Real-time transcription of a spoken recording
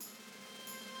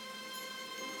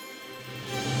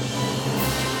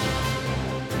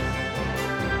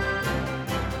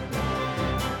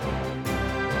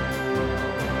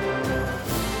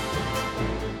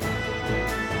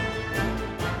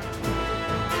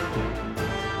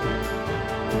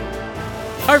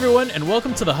Hi everyone, and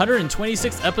welcome to the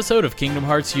 126th episode of Kingdom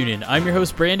Hearts Union. I'm your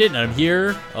host Brandon, and I'm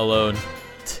here alone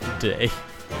today.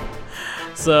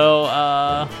 So,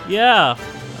 as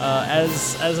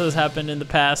has happened in the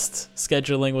past,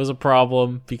 scheduling was a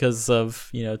problem because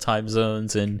of, time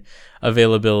zones and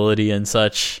availability and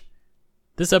such.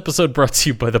 This episode brought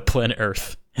to you by the planet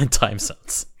Earth and time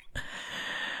zones.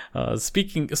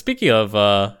 Speaking of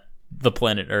the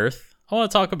planet Earth, I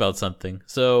want to talk about something.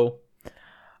 So,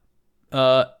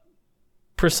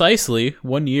 precisely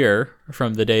 1 year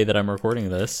from the day that I'm recording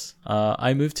this,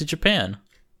 I moved to Japan.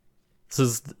 This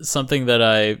is something that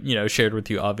I, shared with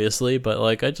you, obviously, but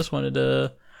I just wanted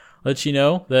to let you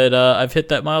know that I've hit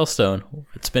that milestone.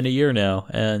 It's been a year now,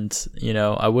 and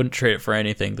I wouldn't trade it for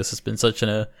anything. This has been such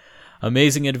an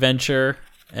amazing adventure,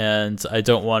 and I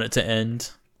don't want it to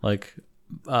end.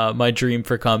 My dream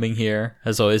for coming here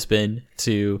has always been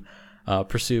to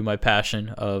pursue my passion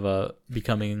of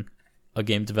becoming a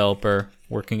game developer,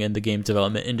 working in the game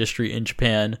development industry in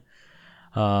Japan.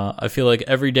 I feel like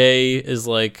every day is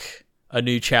like a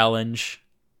new challenge,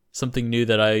 something new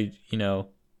that I,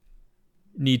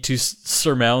 need to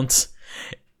surmount.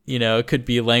 It could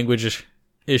be language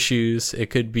issues. It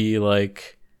could be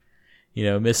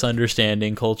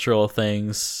misunderstanding cultural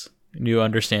things, new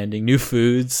understanding, new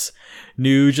foods,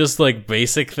 new just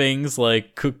basic things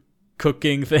like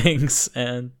cooking things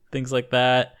and things like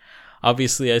that.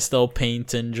 Obviously, I still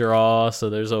paint and draw,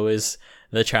 so there's always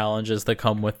the challenges that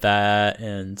come with that.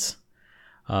 And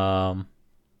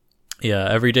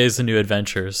every day is a new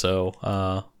adventure.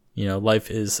 So, life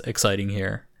is exciting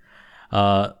here.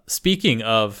 Speaking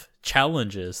of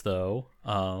challenges, though,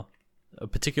 a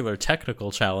particular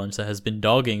technical challenge that has been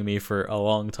dogging me for a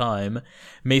long time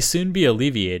may soon be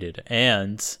alleviated,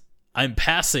 and I'm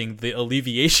passing the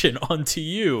alleviation on to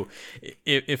you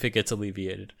if it gets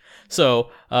alleviated. So,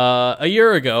 a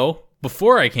year ago,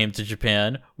 before I came to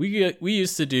Japan, we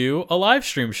used to do a live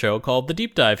stream show called the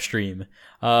Deep Dive Stream.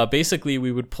 Basically,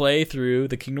 we would play through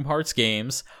the Kingdom Hearts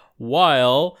games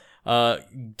while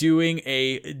doing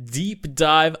a deep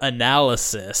dive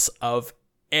analysis of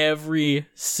every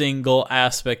single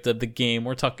aspect of the game.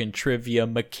 We're talking trivia,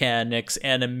 mechanics,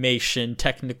 animation,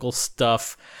 technical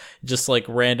stuff, just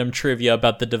random trivia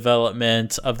about the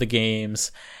development of the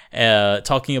games,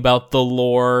 talking about the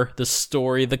lore, the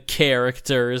story, the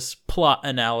characters, plot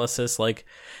analysis.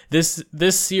 This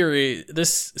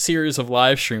series of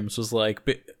live streams was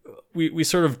we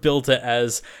sort of built it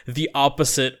as the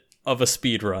opposite of a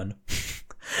speed run.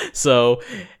 So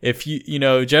if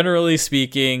generally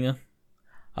speaking,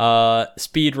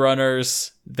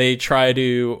 speedrunners, they try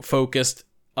to focus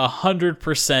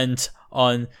 100%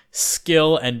 on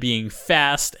skill and being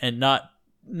fast and not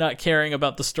caring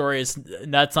about the story.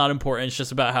 That's not important. It's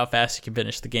just about how fast you can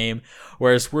finish the game.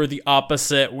 Whereas we're the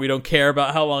opposite. We don't care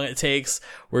about how long it takes.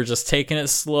 We're just taking it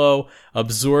slow,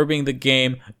 absorbing the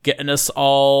game, getting us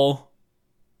all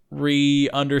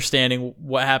re-understanding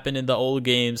what happened in the old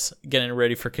games, getting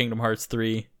ready for Kingdom Hearts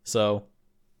 3. So,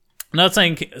 I'm not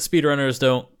saying speedrunners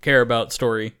don't care about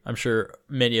story. I'm sure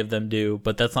many of them do,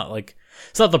 but that's not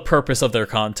it's not the purpose of their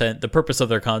content. The purpose of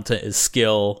their content is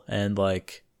skill and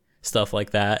stuff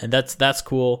like that. And that's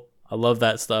cool. I love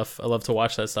that stuff. I love to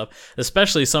watch that stuff,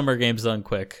 especially summer games done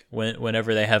quick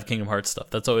whenever they have Kingdom Hearts stuff.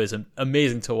 That's always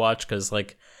amazing to watch because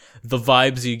the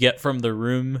vibes you get from the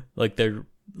room, they're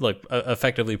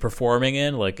effectively performing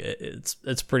in,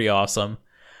 it's pretty awesome.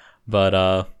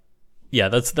 But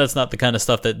that's not the kind of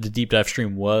stuff that the Deep Dive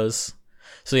Stream was.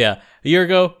 So a year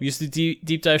ago, we used to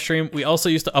Deep Dive Stream. We also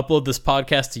used to upload this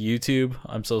podcast to YouTube.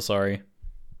 I'm so sorry.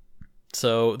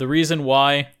 So the reason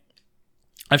why,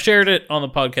 I've shared it on the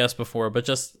podcast before, but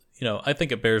just, I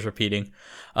think it bears repeating.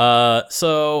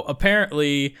 So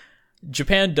apparently,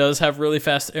 Japan does have really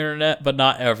fast internet, but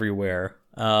not everywhere.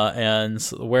 And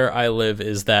where I live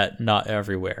is that not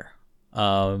everywhere.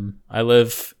 I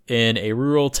live in a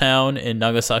rural town in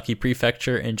Nagasaki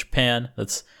Prefecture in Japan.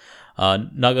 That's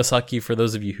Nagasaki, for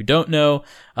those of you who don't know.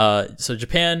 So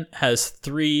Japan has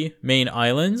 3 main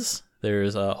islands.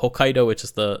 There's Hokkaido, which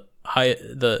is the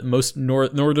most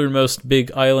northernmost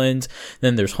big island.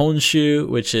 Then there's Honshu,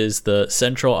 which is the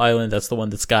central island. That's the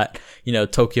one that's got,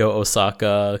 Tokyo,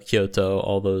 Osaka, Kyoto,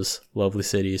 all those lovely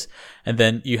cities. And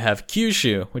then you have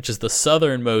Kyushu, which is the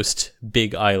southernmost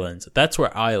big island. That's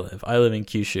where I live. I live in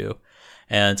Kyushu.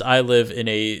 And I live in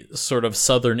a sort of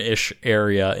southern-ish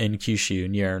area in Kyushu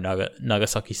near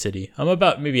Nagasaki City. I'm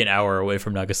about maybe an hour away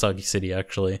from Nagasaki City,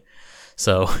 actually.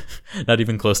 So not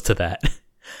even close to that.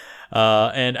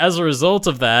 And as a result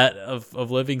of that,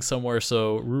 of living somewhere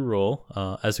so rural,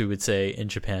 as we would say in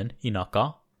Japan,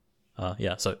 inaka,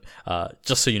 Yeah, so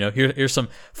just so you know, here's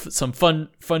some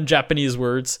fun Japanese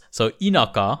words. So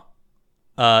inaka,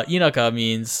 inaka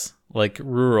means like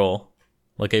rural,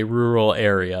 like a rural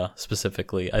area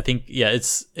specifically. I think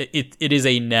it is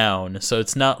a noun, so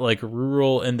it's not like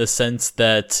rural in the sense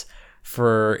that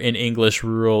in English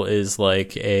rural is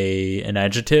like an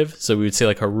adjective. So we would say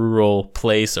like a rural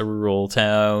place, a rural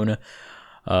town,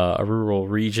 a rural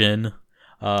region.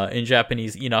 In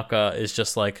Japanese, inaka is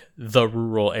just like the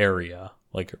rural area,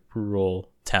 like rural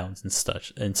towns and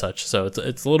such. So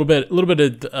it's a little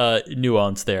bit of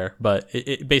nuance there, but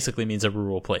it basically means a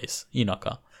rural place,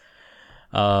 inaka.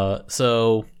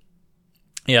 So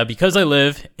yeah, because I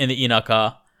live in the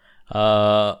inaka,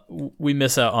 we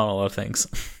miss out on a lot of things,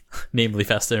 namely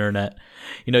fast internet.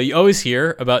 You know, you always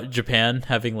hear about Japan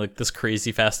having like this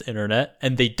crazy fast internet,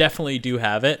 and they definitely do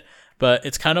have it, but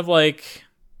it's kind of like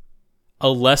a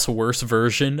less worse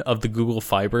version of the Google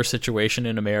Fiber situation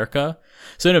in America.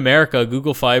 So in America,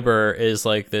 Google Fiber is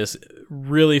like this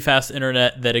really fast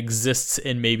internet that exists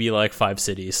in maybe like 5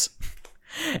 cities.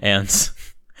 And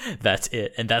that's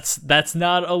it. And that's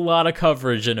not a lot of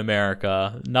coverage in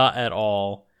America. Not at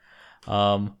all.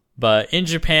 But in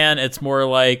Japan, it's more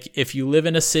like if you live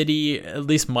in a city, at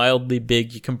least mildly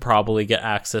big, you can probably get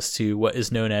access to what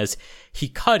is known as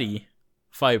Hikari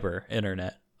fiber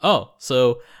internet. Oh,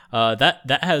 so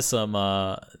that has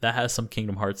some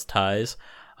Kingdom Hearts ties.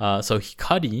 So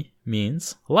Hikari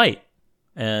means light,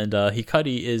 and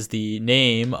Hikari is the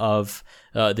name of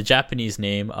the Japanese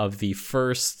name of the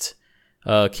first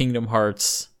Kingdom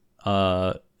Hearts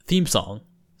theme song.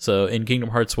 So in Kingdom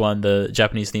Hearts 1, the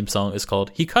Japanese theme song is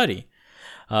called Hikari.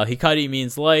 Hikari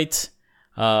means light.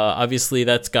 Obviously,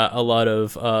 that's got a lot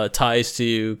of ties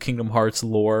to Kingdom Hearts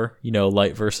lore, you know,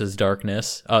 light versus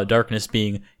darkness. Darkness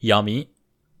being Yami.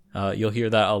 You'll hear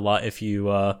that a lot if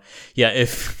you,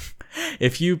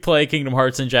 if you play Kingdom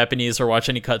Hearts in Japanese or watch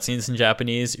any cutscenes in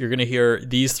Japanese, you're going to hear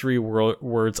these 3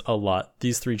 words a lot.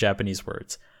 These 3 Japanese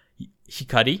words.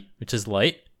 Hikari, which is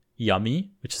light. Yami,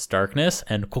 which is darkness.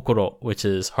 And kokoro, which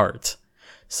is heart.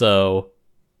 So,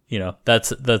 you know,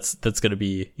 that's going to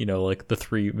be, you know, like the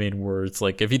 3 main words.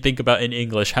 Like if you think about in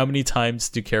English, how many times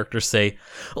do characters say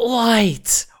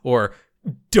light or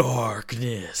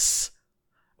darkness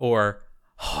or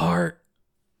heart?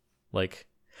 Like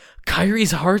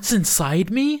Kyrie's heart's inside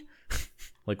me?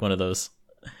 Like one of those.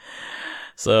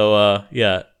 So,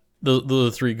 yeah,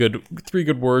 those are 3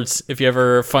 good words. If you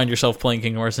ever find yourself playing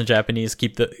Kingdom Hearts in Japanese,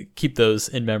 keep those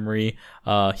in memory.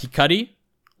 Hikari,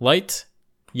 light.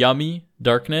 Yami,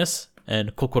 darkness,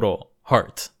 and kokoro,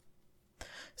 heart.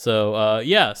 So,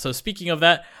 yeah. So speaking of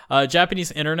that,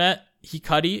 Japanese internet,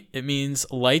 hikari, it means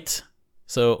light.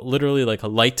 So literally like a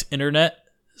light internet.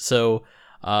 So,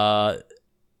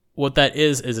 what that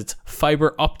is it's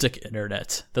fiber optic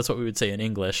internet. That's what we would say in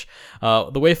English.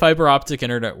 The way fiber optic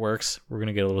internet works, we're going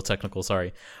to get a little technical,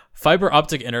 sorry. Fiber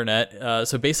optic internet,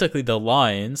 so basically the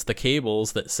lines, the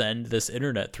cables that send this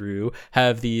internet through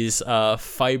have these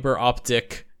fiber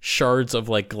optic shards of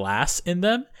like glass in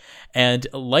them, and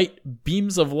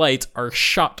beams of light are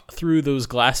shot through those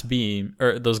glass,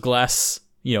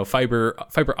 you know, fiber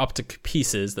optic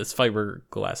pieces. That's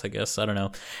fiberglass, I guess. I don't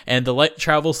know. And the light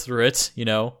travels through it, you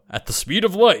know, at the speed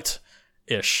of light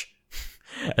ish,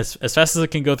 as fast as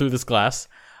it can go through this glass.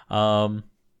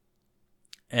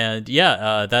 And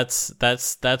yeah, that's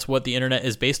what the internet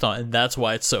is based on, and that's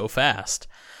why it's so fast.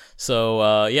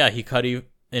 So yeah, Hikari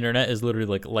internet is literally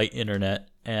like light internet,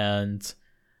 and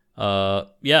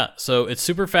yeah, so it's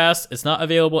super fast. It's not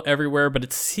available everywhere, but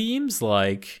it seems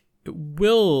like it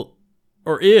will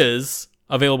or is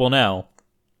available now.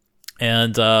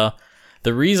 And the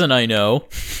reason I know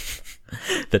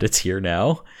that it's here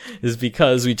now is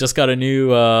because we just got a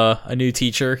new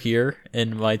teacher here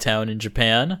in my town in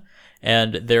Japan,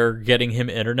 and they're getting him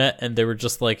internet, and they were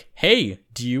just like, "Hey,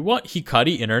 do you want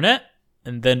Hikari internet?"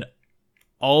 And then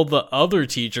all the other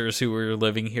teachers who were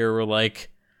living here were like,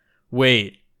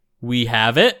 "Wait, we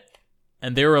have it?"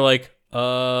 And they were like,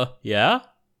 yeah,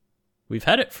 we've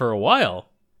had it for a while."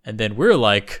 And then we're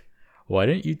like, "Why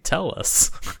didn't you tell us?"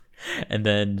 And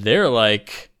then they're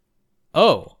like,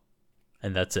 "Oh,"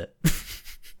 and that's it.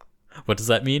 What does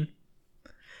that mean?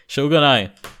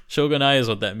 Shogunai. Shogunai is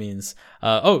what that means.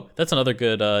 Oh, that's another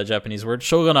good Japanese word.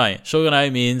 Shogunai.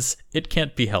 Shogunai means it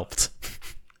can't be helped.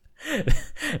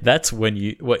 That's what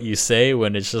you say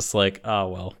when it's just like, "Oh,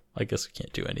 well, I guess we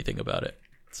can't do anything about it."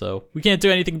 So we can't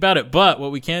do anything about it, but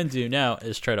what we can do now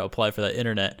is try to apply for that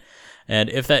internet. And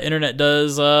if that internet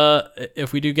does,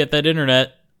 if we do get that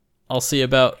internet, I'll see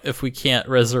about if we can't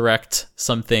resurrect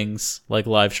some things like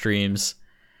live streams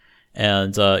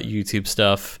and YouTube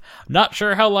stuff. Not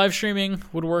sure how live streaming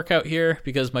would work out here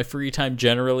because my free time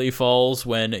generally falls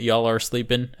when y'all are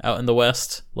sleeping out in the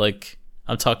West. Like,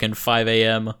 I'm talking 5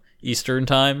 a.m. Eastern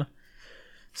time.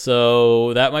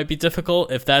 So that might be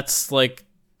difficult. If that's like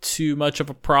too much of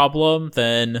a problem,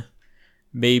 then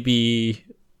maybe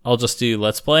I'll just do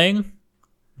Let's Playing.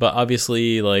 But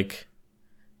obviously, like,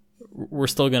 we're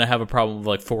still going to have a problem with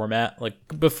like format. Like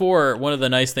before, one of the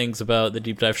nice things about the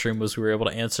deep dive stream was we were able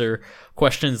to answer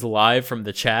questions live from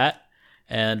the chat,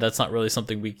 and that's not really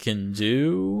something we can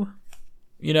do,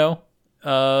 you know,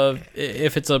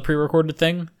 if it's a pre-recorded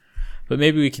thing. But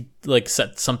maybe we could like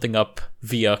set something up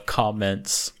via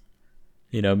comments,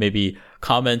 you know, maybe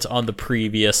comment on the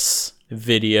previous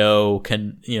video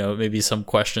can, you know, maybe some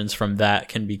questions from that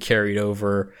can be carried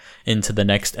over into the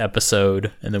next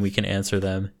episode and then we can answer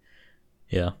them.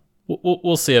 Yeah,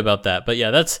 we'll see about that. But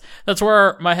yeah, that's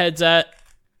where my head's at.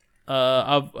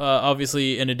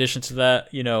 Obviously, in addition to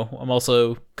that, you know, I'm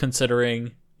also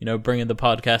considering, you know, bringing the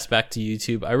podcast back to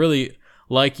YouTube. I really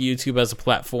like YouTube as a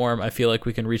platform. I feel like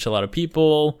we can reach a lot of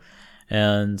people.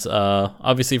 And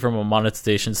obviously, from a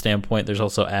monetization standpoint, there's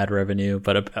also ad revenue.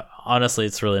 But honestly,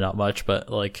 it's really not much. But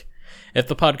like, if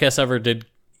the podcast ever did,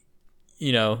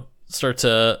 you know, start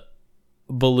to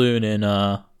balloon in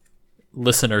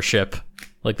listenership,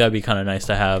 like that'd be kind of nice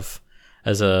to have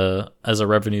as a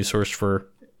revenue source for,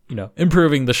 you know,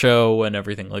 improving the show and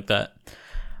everything like that.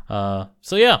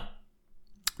 So yeah,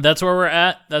 that's where we're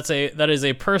at. That is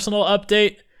a personal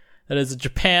update. That is a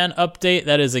Japan update.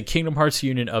 That is a Kingdom Hearts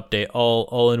Union update,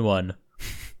 all in one.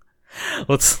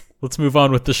 Let's move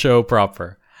on with the show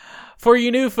proper. For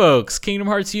you new folks, Kingdom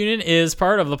Hearts Union is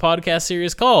part of the podcast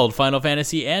series called Final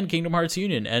Fantasy and Kingdom Hearts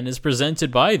Union and is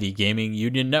presented by the Gaming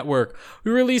Union Network.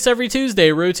 We release every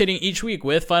Tuesday, rotating each week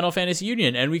with Final Fantasy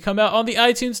Union, and we come out on the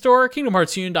iTunes Store,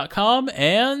 KingdomHeartsUnion.com,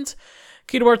 and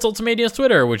Kingdom Hearts Ultimania's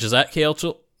Twitter, which is at KH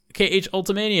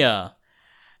Ultimania.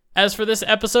 As for this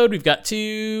episode, we've got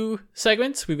two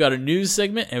segments. We've got a news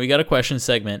segment and we got a question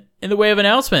segment. In the way of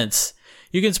announcements,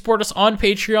 you can support us on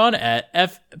Patreon at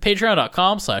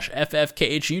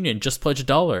patreon.com/FFKHUnion. Just pledge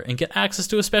 $1 and get access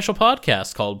to a special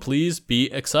podcast called Please Be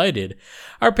Excited.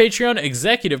 Our Patreon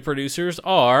executive producers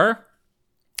are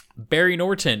Barry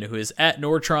Norton, who is at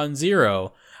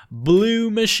Nortron0, Blue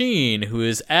Machine, who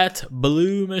is at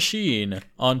Blue Machine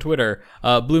on Twitter.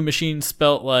 Blue Machine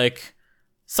spelt like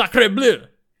Sacre Bleu.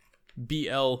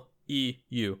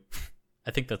 BLEU.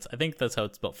 I think that's how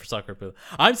it's spelled for Sacre Bleu.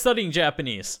 I'm studying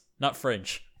Japanese, not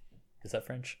French. Is that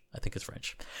French? I think it's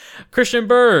French. Christian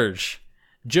Burge,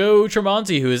 Joe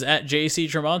Tremonti, who is at JC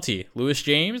Tremonti, Louis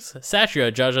James,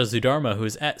 Satria Jaja Zudarma, who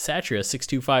is at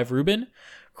Satria625 Ruben,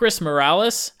 Chris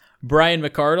Morales, Brian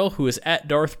McCardle, who is at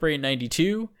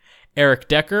DarthBrain92, Eric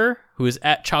Decker, who is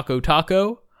at Choco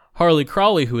Taco, Harley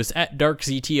Crawley, who is at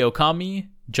DarkZT Okami,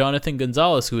 Jonathan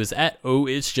Gonzalez, who is at Oh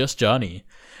It's Just Johnny,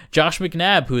 Josh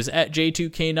McNabb, who is at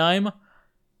J2K9,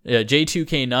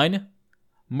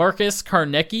 Marcus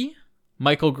Karnecki,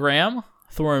 Michael Graham,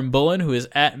 Thorin Bullen, who is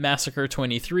at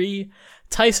Massacre23,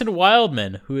 Tyson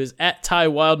Wildman, who is at Ty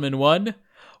Wildman1,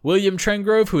 William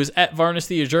Trengrove, who is at Varnus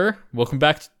the Azure. Welcome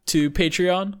back to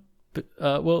Patreon. Zach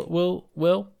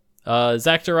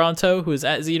Duranto, who is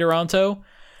at Z Duranto,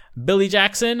 Billy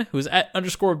Jackson, who is at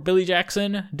 _Billy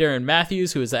Jackson, Darren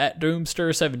Matthews, who is at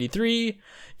Doomster73,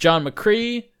 John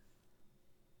McCree,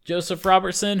 Joseph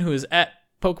Robertson, who is at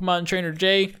Pokemon Trainer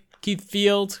J, Keith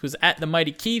Fields, who is at The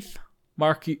Mighty Keith,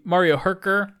 Mario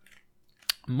Herker,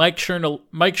 Mike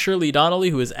Shirley Donnelly,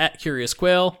 who is at Curious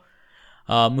Quail,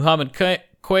 Muhammad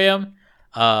Quayam,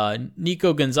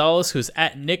 Nico Gonzalez, who is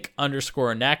at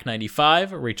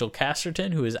Nick_Knack95, Rachel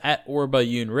Casterton, who is at Orba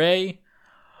Yoon Ray,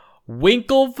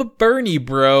 Winkle the Bernie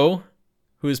Bro,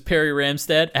 who is Perry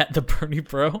Ramstead at the Bernie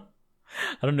Bro.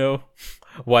 I don't know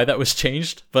why that was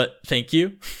changed, but thank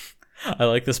you. I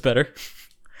like this better.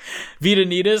 Vita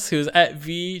Nitas, who is at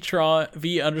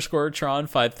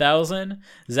V_Tron5000,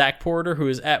 Zach Porter, who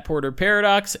is at Porter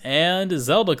Paradox, and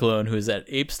Zelda Clone, who is at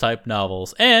Apes Type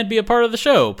Novels. And be a part of the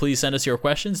show. Please send us your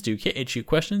questions to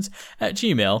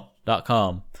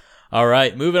khuquestions@gmail.com. All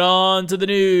right, moving on to the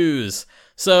news.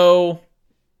 So,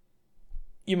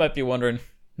 you might be wondering,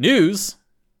 news?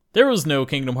 There was no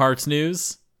Kingdom Hearts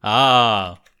news.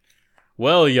 Ah.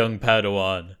 Well, young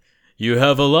Padawan, you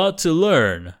have a lot to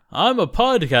learn. I'm a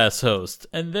podcast host,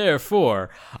 and therefore,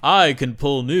 I can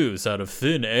pull news out of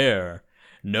thin air.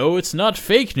 No, it's not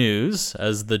fake news,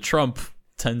 as the Trump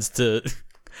tends to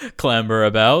clamor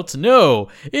about. No,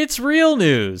 it's real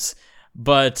news.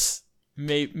 But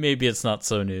maybe it's not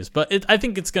so news. But I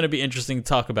think it's going to be interesting to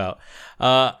talk about.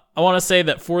 I want to say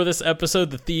that for this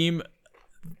episode, the theme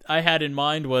I had in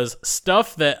mind was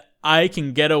stuff that I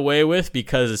can get away with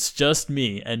because it's just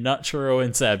me and not Churro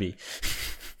and Sabby.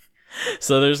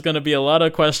 So there's going to be a lot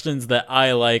of questions that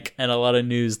I like and a lot of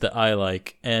news that I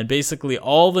like. And basically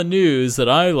all the news that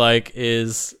I like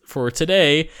is for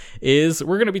today is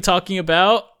we're going to be talking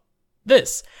about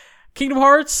this. Kingdom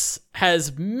Hearts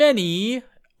has many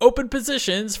open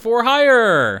positions for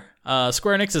hire.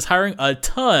 Square Enix is hiring a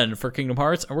ton for Kingdom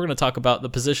Hearts, and we're going to talk about the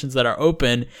positions that are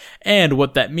open and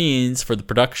what that means for the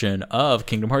production of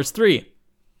Kingdom Hearts 3.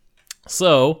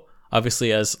 So,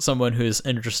 obviously, as someone who's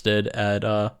interested at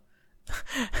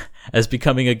as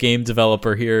becoming a game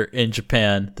developer here in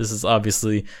Japan, this is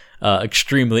obviously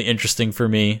extremely interesting for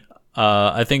me.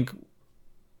 I think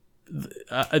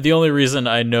the only reason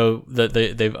I know that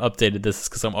they've updated this is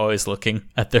because I'm always looking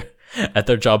at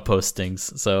their job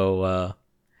postings. So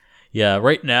yeah,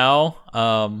 right now,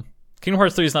 Kingdom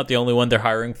Hearts 3 is not the only one they're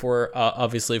hiring for.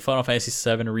 Obviously, Final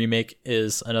Fantasy VII Remake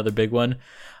is another big one.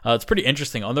 It's pretty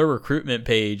interesting. On their recruitment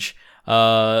page,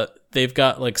 they've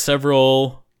got like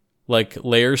several like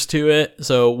layers to it.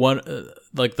 So one,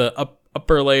 like the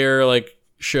upper layer, like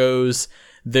shows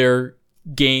their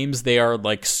games they are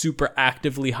like super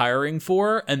actively hiring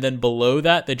for, and then below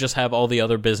that they just have all the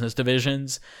other business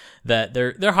divisions that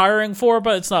they're hiring for,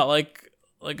 but it's not like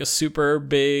a super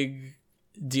big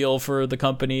deal for the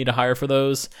company to hire for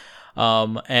those.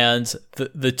 And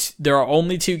there are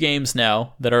only 2 games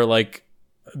now that are like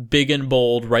big and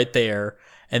bold right there,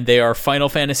 and they are Final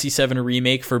Fantasy VII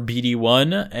Remake for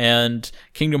BD1 and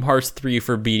Kingdom Hearts 3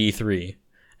 for BD3.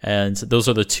 And those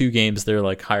are the 2 games they're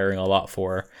like hiring a lot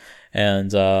for.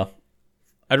 And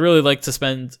I'd really like to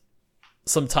spend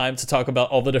some time to talk about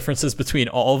all the differences between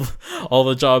all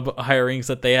the job hirings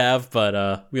that they have,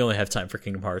 but we only have time for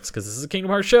Kingdom Hearts because this is a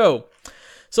Kingdom Hearts show.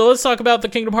 So let's talk about the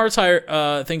Kingdom Hearts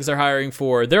things they're hiring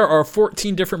for. There are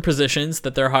 14 different positions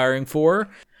that they're hiring for.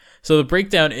 So the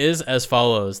breakdown is as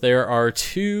follows. There are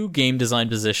 2 game design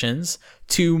positions,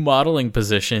 2 modeling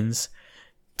positions,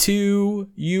 2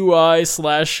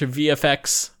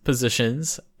 UI/VFX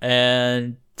positions,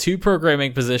 and 2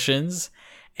 programming positions,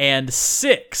 and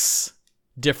 6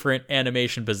 different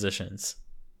animation positions.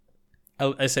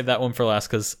 I saved that one for last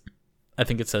because I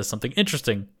think it says something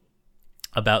interesting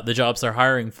about the jobs they're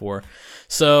hiring for.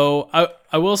 So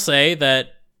I will say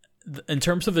that in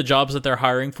terms of the jobs that they're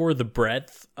hiring for, the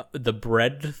breadth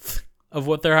of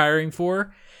what they're hiring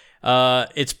for,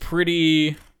 it's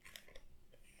pretty,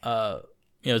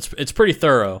 it's pretty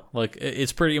thorough. Like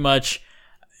it's pretty much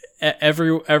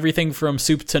everything from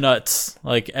soup to nuts.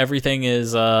 Like everything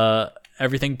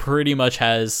pretty much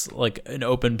has like an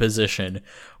open position,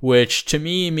 which to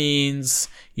me means,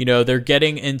 they're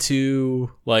getting into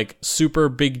like super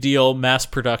big deal mass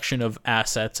production of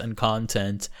assets and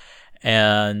content,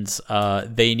 and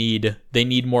they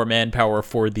need more manpower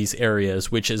for these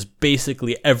areas, which is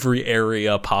basically every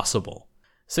area possible.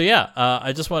 So yeah,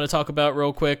 I just want to talk about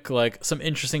real quick like some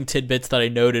interesting tidbits that I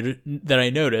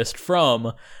noticed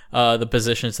from the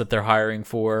positions that they're hiring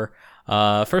for.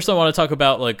 First, I want to talk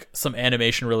about like some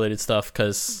animation related stuff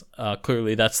because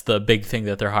clearly that's the big thing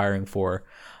that they're hiring for.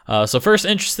 So first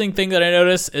interesting thing that I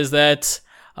noticed is that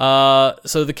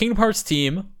so the Kingdom Hearts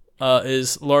team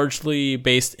is largely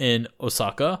based in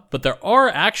Osaka, but there are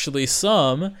actually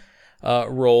some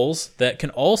roles that can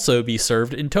also be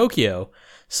served in Tokyo.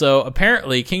 So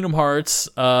apparently Kingdom Hearts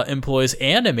employs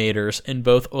animators in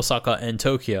both Osaka and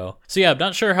Tokyo. So yeah, I'm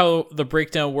not sure how the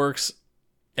breakdown works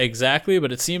exactly,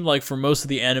 but it seemed like for most of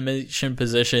the animation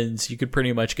positions, you could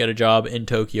pretty much get a job in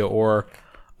Tokyo or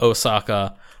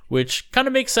Osaka, which kind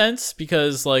of makes sense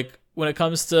because like when it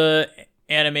comes to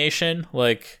animation,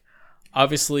 like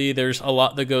obviously there's a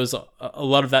lot of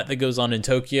that goes on in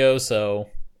Tokyo, so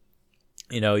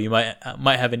you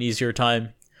might have an easier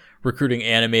time recruiting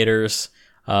animators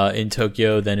in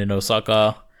Tokyo than in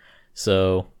Osaka.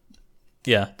 So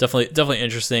yeah, definitely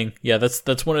interesting. Yeah,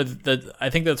 that's one of the, I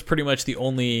think that's pretty much the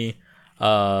only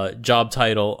job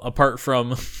title apart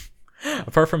from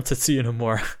Tetsuya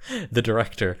Nomura, the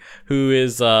director, who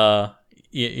is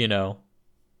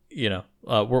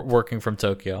working from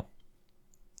Tokyo.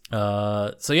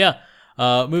 So yeah,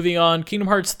 moving on, Kingdom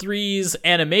Hearts 3's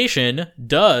animation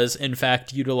does in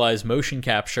fact utilize motion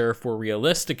capture for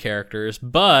realistic characters,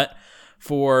 but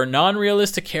for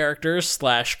non-realistic characters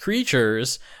 /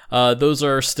 creatures, those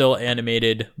are still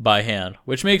animated by hand,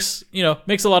 which makes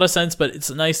a lot of sense, but it's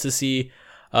nice to see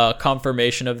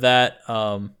confirmation of that.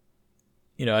 I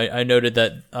noted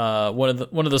that one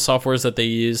of the softwares that they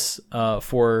use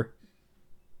for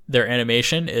their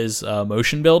animation is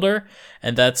Motion Builder,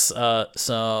 and that's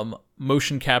some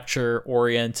motion capture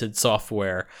oriented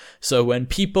software. So when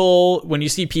you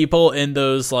see people in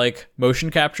those like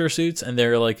motion capture suits and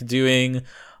they're like doing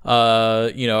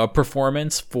a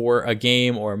performance for a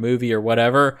game or a movie or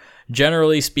whatever,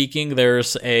 generally speaking,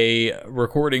 there's a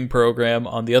recording program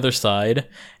on the other side,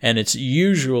 and it's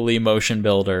usually Motion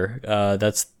Builder.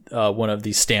 That's one of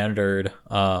the standard.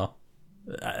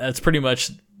 That's pretty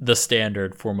much the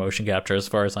standard for motion capture, as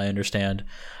far as I understand.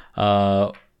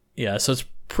 So it's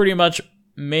pretty much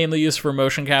mainly used for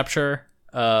motion capture,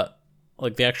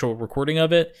 like the actual recording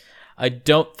of it. I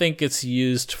don't think it's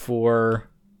used for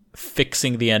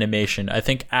fixing the animation. I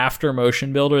think after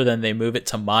Motion Builder, then they move it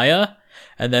to Maya,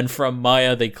 and then from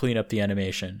Maya they clean up the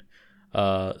animation.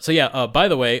 By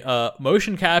the way,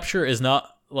 motion capture is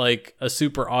not like a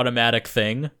super automatic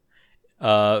thing.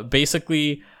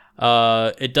 Basically,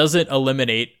 it doesn't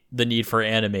eliminate the need for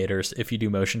animators if you do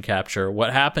motion capture.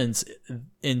 What happens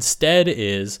instead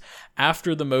is,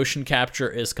 after the motion capture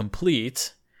is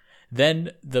complete,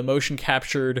 then the motion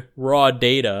captured raw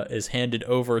data is handed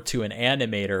over to an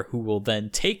animator who will then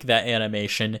take that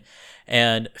animation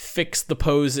and fix the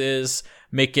poses,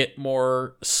 make it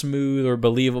more smooth or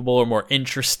believable or more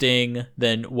interesting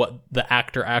than what the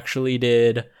actor actually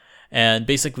did, and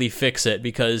basically fix it,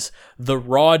 because the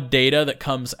raw data that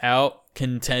comes out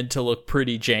can tend to look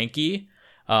pretty janky.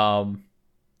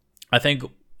 I think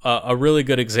a really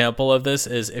good example of this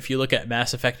is if you look at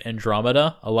Mass Effect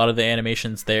Andromeda. A lot of the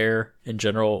animations there in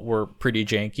general were pretty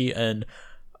janky, and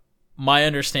my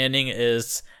understanding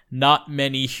is not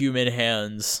many human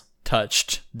hands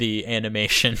touched the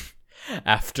animation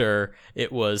after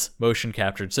it was motion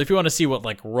captured. So if you want to see what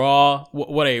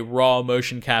a raw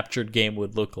motion captured game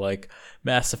would look like,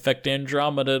 Mass Effect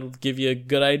Andromeda will give you a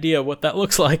good idea what that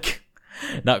looks like.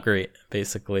 Not great,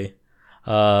 basically.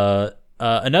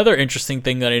 Another interesting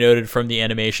thing that I noted from the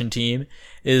animation team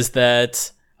is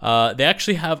that they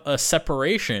actually have a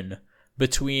separation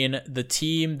between the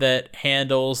team that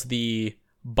handles the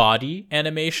body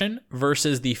animation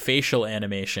versus the facial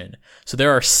animation. So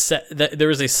there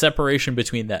is a separation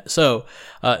between that. So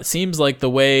it seems like the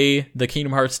way the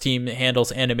Kingdom Hearts team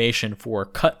handles animation for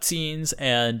cutscenes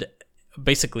and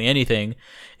basically anything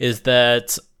is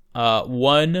that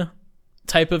one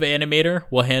type of animator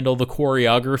will handle the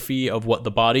choreography of what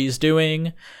the body is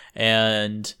doing,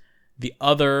 and the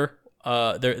other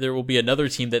there will be another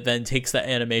team that then takes that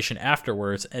animation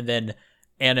afterwards and then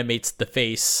animates the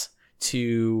face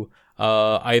to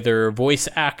either voice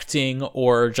acting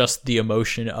or just the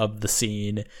emotion of the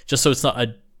scene, just so it's not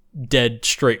a dead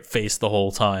straight face the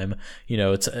whole time.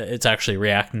 It's actually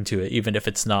reacting to it, even if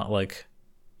it's not like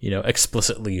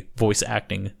explicitly voice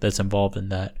acting that's involved in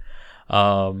that.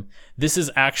 This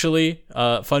is actually,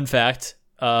 fun fact,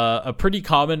 a pretty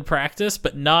common practice,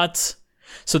 but not.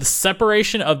 So the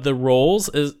separation of the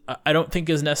roles I don't think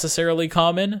is necessarily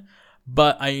common,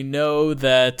 but I know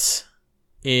that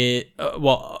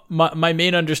my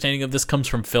main understanding of this comes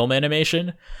from film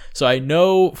animation. So I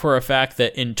know for a fact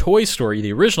that in Toy Story,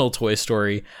 the original Toy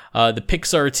Story, the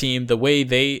Pixar team, the way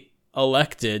they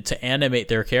elected to animate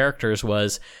their characters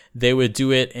was they would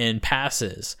do it in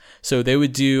passes. So they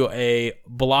would do a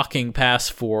blocking pass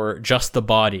for just the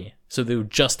body. So they would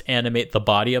just animate the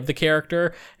body of the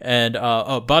character, and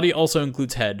body also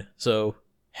includes head. So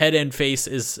head and face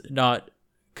is not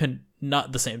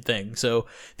the same thing. So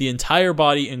the entire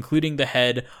body, including the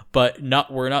head, but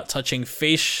we're not touching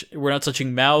face. We're not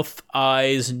touching mouth,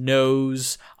 eyes,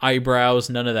 nose, eyebrows,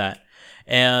 none of that.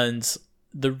 And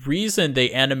the reason they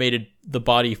animated the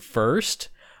body first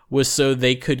was so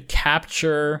they could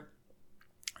capture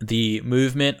the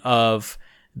movement of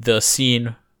the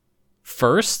scene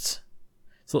first.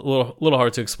 It's a little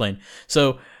hard to explain.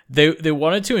 So they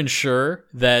wanted to ensure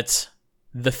that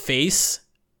the face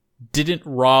didn't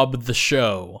rob the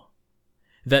show,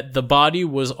 that the body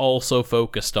was also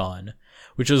focused on,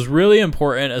 which was really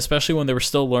important, especially when they were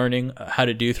still learning how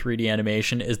to do 3D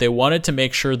animation, is they wanted to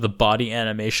make sure the body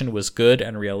animation was good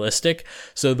and realistic.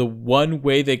 So the one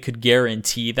way they could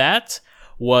guarantee that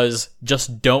was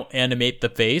just don't animate the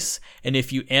face. And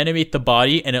if you animate the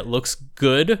body and it looks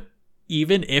good,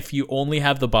 even if you only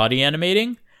have the body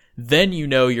animating, then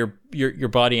your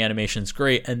body animation is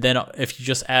great. And then if you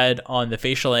just add on the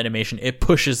facial animation, it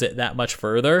pushes it that much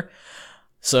further.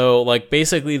 So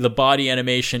basically the body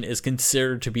animation is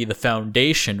considered to be the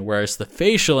foundation, whereas the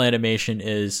facial animation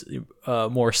is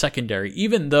more secondary,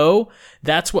 even though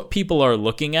that's what people are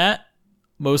looking at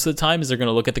most of the time. Is they're going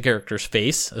to look at the character's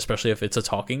face, especially if it's a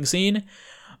talking scene.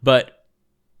 But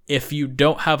if you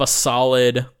don't have a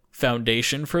solid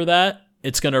foundation for that,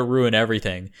 it's going to ruin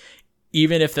everything.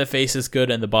 Even if the face is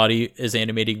good and the body is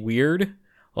animating weird,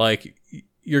 like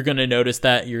you're gonna notice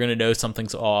that, you're gonna know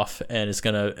something's off, and it's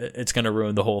gonna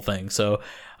ruin the whole thing. So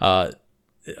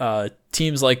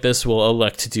teams like this will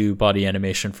elect to do body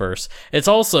animation first. It's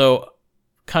also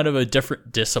kind of a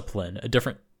different discipline, a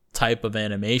different type of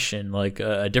animation, like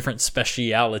a different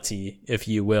speciality, if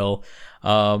you will.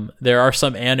 There are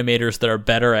some animators that are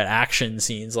better at action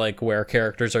scenes, like where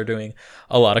characters are doing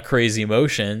a lot of crazy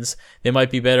motions. They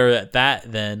might be better at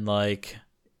that than like,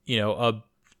 a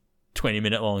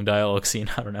 20-minute long dialogue scene.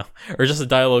 I don't know. Or just a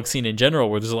dialogue scene in general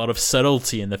where there's a lot of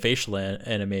subtlety in the facial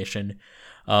animation.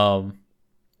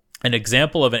 An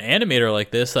example of an animator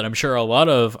like this that I'm sure a lot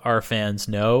of our fans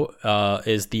know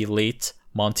is the late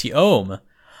Monty Oum.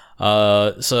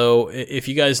 So if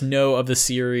you guys know of the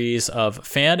series of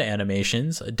fan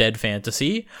animations, Dead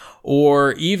Fantasy,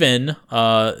 or even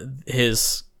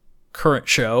his current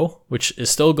show, which is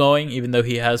still going even though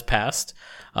he has passed,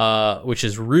 which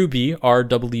is RWBY,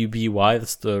 RWBY,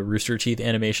 that's the Rooster Teeth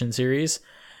animation series.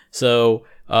 So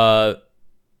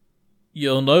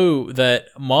you'll know that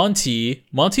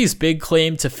Monty's big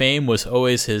claim to fame was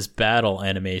always his battle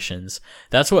animations.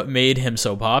 That's what made him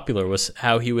so popular, was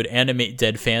how he would animate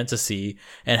Dead Fantasy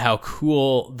and how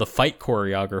cool the fight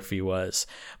choreography was.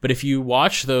 But if you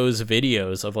watch those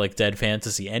videos of like Dead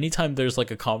Fantasy, anytime there's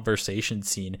like a conversation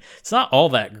scene, it's not all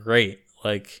that great.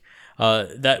 Like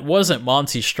that wasn't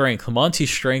Monty's strength.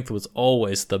 Monty's strength was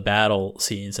always the battle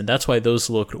scenes, and that's why those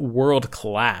looked world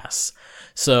class.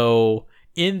 So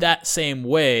in that same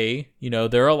way,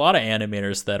 there are a lot of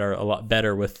animators that are a lot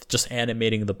better with just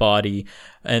animating the body.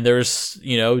 And there's,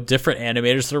 different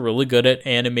animators that are really good at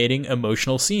animating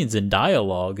emotional scenes and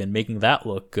dialogue and making that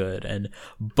look good. And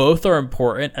both are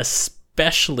important,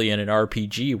 especially in an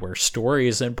RPG where story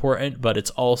is important, but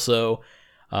it's also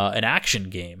an action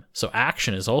game. So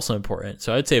action is also important.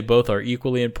 So I'd say both are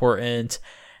equally important.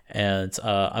 And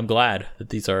I'm glad that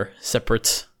these are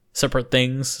separate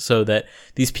things so that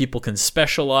these people can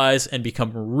specialize and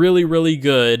become really, really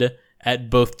good at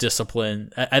both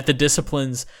at the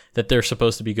disciplines that they're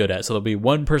supposed to be good at. So there'll be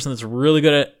one person that's really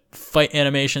good at fight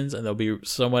animations, and there'll be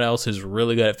someone else who's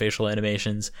really good at facial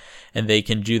animations, and they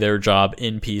can do their job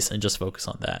in peace and just focus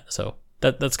on that. So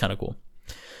that's kind of cool.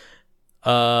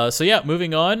 So yeah,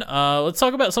 moving on. Let's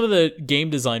talk about some of the game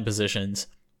design positions.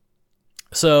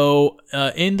 So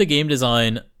in the game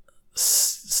design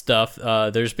stuff,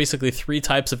 there's basically three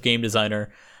types of game designers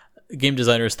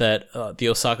that the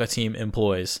Osaka team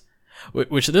employs.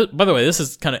 Which, by the way, this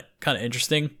is kind of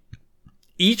interesting.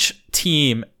 Each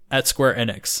team at Square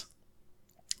Enix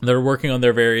that are working on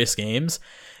their various games,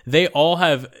 they all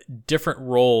have different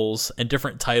roles and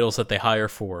different titles that they hire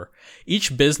for.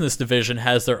 Each business division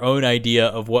has their own idea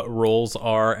of what roles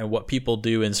are and what people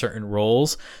do in certain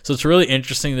roles. So it's really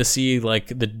interesting to see like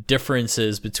the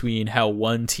differences between how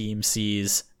one team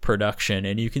sees production,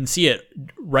 and you can see it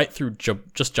right through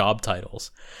just job titles.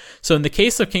 So in the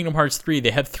case of Kingdom Hearts 3,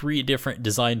 they have three different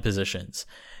design positions.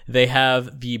 They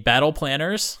have the battle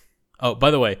planners. Oh,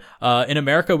 by the way, in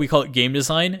America we call it game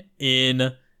design.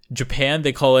 In Japan,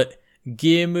 they call it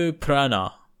Gemu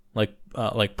Prana,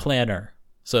 like planner.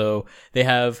 So they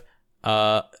have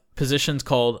positions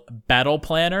called battle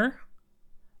planner,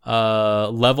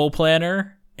 level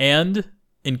planner, and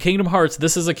in Kingdom Hearts,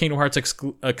 this is a Kingdom Hearts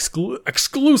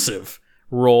exclusive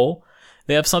role.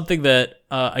 They have something that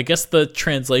I guess the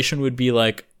translation would be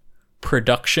like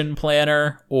production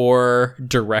planner or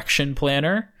direction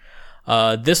planner.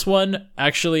 This one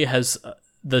actually has...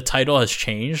 the title has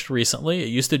changed recently. It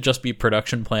used to just be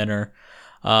production planner,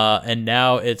 and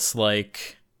now it's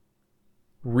like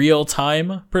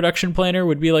real-time production planner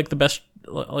would be like the best,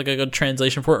 like a good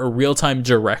translation for it, or real-time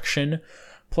direction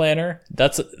planner.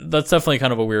 That's definitely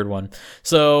kind of a weird one.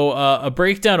 So a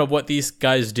breakdown of what these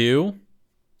guys do.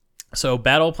 So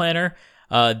battle planner,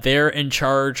 they're in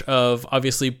charge of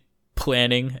obviously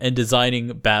planning and designing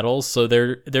battles. So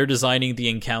they're designing the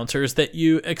encounters that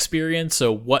you experience.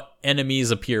 So what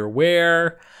enemies appear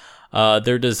where.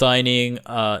 They're designing.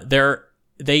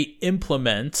 They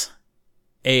implement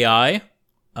AI.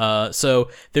 So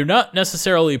they're not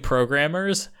necessarily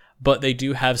programmers, but they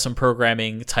do have some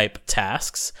programming type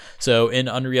tasks. So in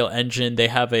Unreal Engine, they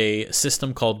have a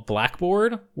system called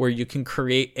Blackboard where you can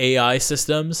create AI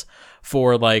systems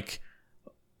for like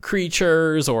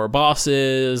creatures or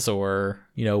bosses or,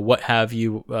 what have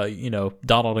you,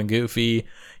 Donald and Goofy.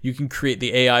 You can create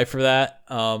the AI for that.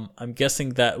 I'm guessing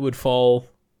that would fall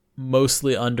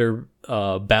mostly under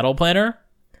Battle Planner,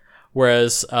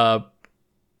 whereas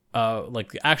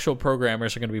like the actual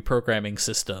programmers are going to be programming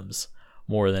systems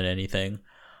more than anything.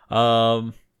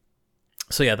 So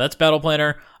yeah, that's Battle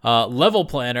Planner. Level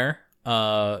Planner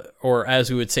or as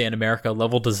we would say in America,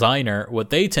 level designer, what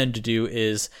they tend to do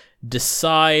is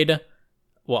decide,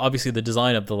 well, obviously the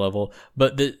design of the level,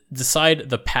 but decide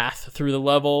the path through the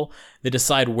level. They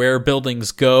decide where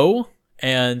buildings go,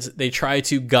 and they try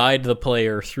to guide the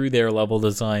player through their level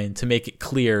design to make it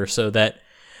clear so that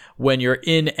when you're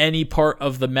in any part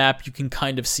of the map, you can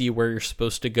kind of see where you're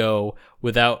supposed to go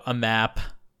without a map,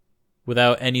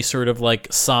 without any sort of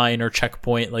like sign or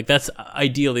checkpoint. Like that's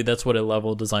what a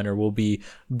level designer will be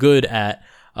good at.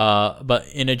 But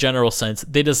in a general sense,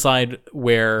 they decide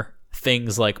where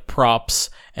things like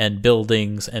props and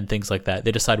buildings and things like that,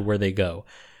 they decide where they go.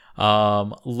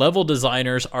 Level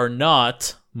designers are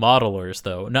not modelers,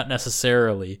 though, not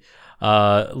necessarily.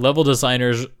 Level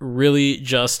designers really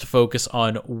just focus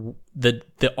on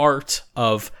the art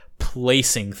of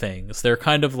placing things. They're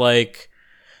kind of like,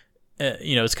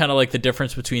 it's kind of like the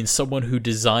difference between someone who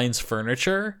designs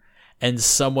furniture and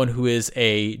someone who is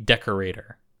a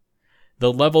decorator.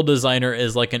 The level designer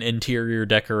is like an interior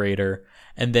decorator,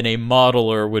 and then a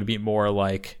modeler would be more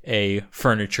like a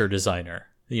furniture designer.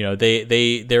 They're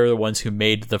the ones who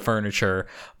made the furniture,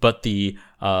 but the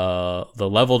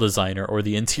level designer or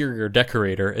the interior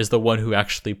decorator is the one who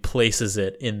actually places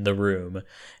it in the room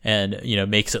and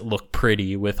makes it look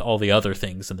pretty with all the other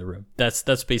things in the room.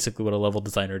 That's basically what a level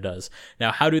designer does.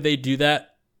 Now, how do they do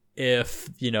that if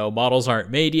models aren't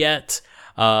made yet?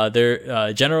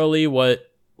 They're generally what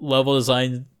level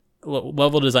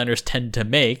designers tend to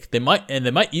make. They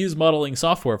might use modeling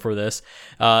software for this.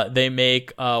 They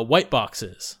make white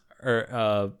boxes,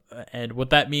 and what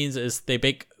that means is they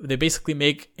basically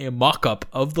make a mock-up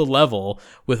of the level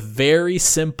with very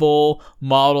simple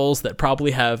models that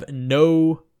probably have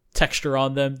no texture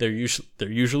on them. They're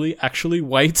usually actually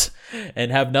white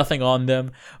and have nothing on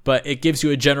them, but it gives you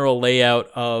a general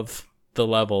layout of the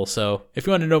level. So if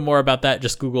you want to know more about that,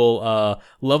 just Google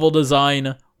level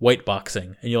design white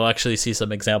boxing, and you'll actually see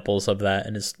some examples of that,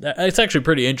 and it's actually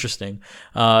pretty interesting.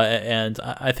 And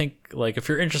I think like if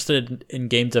you're interested in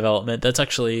game development, that's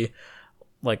actually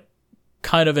like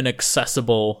kind of an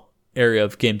accessible area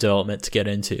of game development to get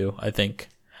into. I think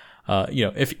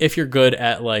if you're good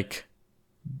at like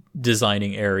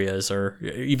designing areas or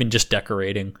even just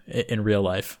decorating in real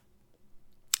life.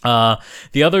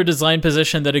 The other design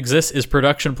position that exists is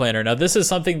production planner. Now, this is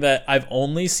something that I've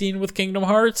only seen with Kingdom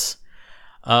Hearts.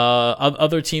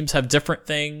 Other teams have different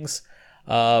things,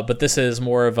 but this is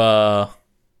more of a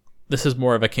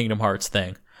Kingdom Hearts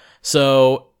thing.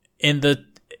 So in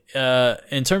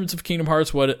terms of Kingdom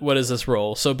Hearts, what is this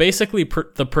role? So basically,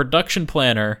 the production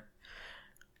planner,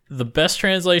 the best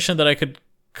translation that I could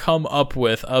come up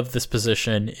with of this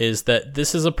position is that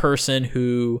this is a person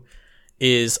who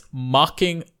is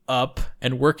mocking up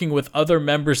and working with other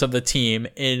members of the team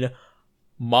in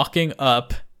mocking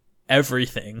up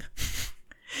everything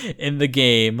in the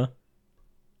game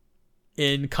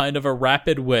in kind of a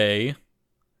rapid way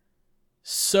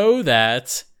so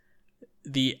that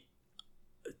the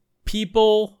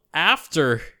people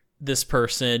after this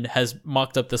person has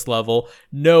mocked up this level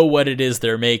know what it is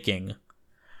they're making.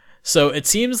 So it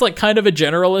seems like kind of a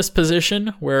generalist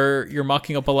position where you're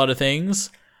mocking up a lot of things,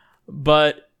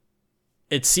 but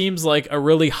it seems like a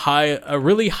really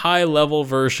high level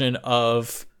version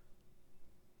of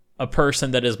a person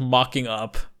that is mocking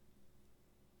up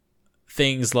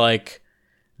things like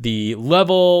the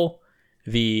level,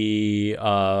 the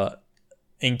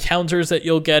encounters that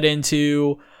you'll get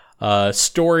into,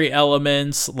 story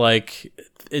elements. Like,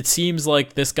 it seems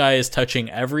like this guy is touching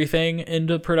everything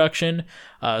into production.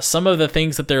 Some of the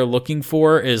things that they're looking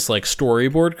for is like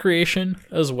storyboard creation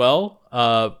as well.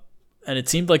 And it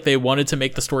seemed like they wanted to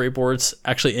make the storyboards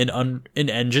actually in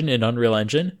Unreal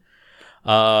Engine.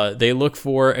 They look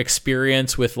for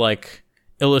experience with like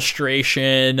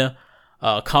illustration,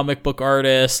 comic book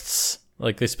artists.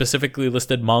 Like, they specifically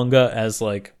listed manga as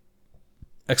like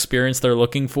experience they're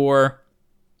looking for.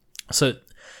 So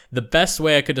the best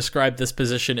way I could describe this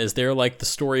position is they're like the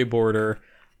storyboarder,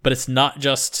 but it's not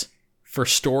just for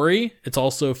story. It's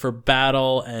also for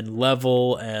battle and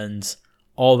level and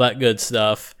all that good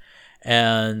stuff.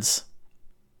 And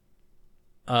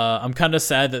I'm kind of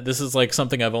sad that this is like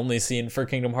something I've only seen for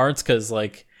Kingdom Hearts, because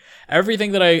like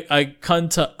everything that I come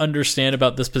to understand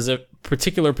about this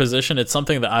particular position, it's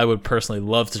something that I would personally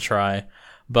love to try.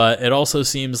 But it also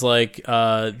seems like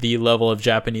the level of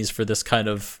Japanese for this kind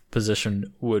of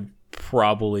position would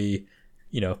probably,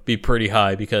 be pretty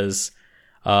high, because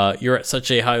you're at such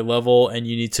a high level and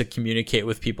you need to communicate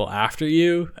with people after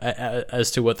you as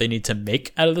to what they need to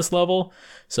make out of this level.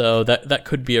 So that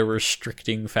could be a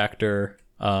restricting factor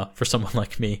for someone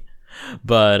like me.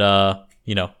 But,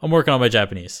 I'm working on my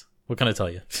Japanese. What can I tell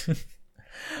you?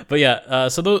 But yeah,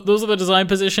 so those are the design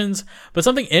positions. But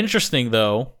something interesting,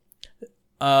 though,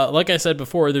 like I said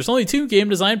before, there's only 2 game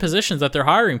design positions that they're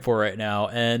hiring for right now,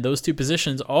 and those 2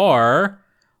 positions are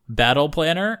battle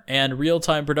planner and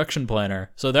real-time production planner.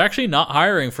 So they're actually not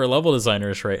hiring for level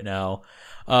designers right now,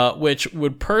 which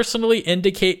would personally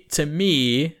indicate to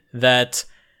me that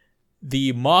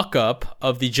the mock-up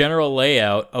of the general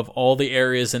layout of all the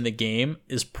areas in the game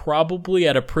is probably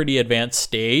at a pretty advanced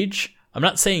stage. I'm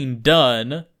not saying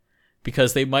done,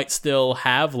 because they might still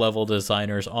have level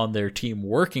designers on their team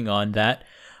working on that,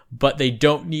 but they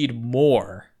don't need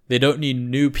more. They don't need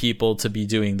new people to be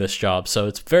doing this job. So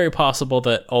it's very possible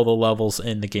that all the levels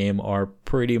in the game are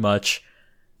pretty much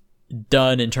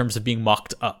done in terms of being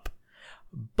mocked up.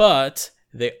 But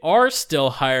they are still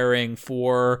hiring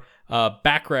for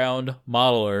background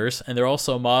modelers, and they're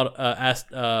also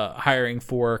hiring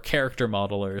for character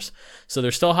modelers. So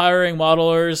they're still hiring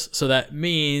modelers, so that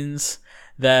means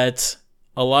that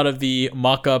a lot of the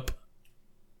mock-up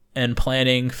and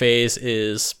planning phase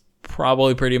is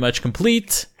probably pretty much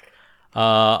complete.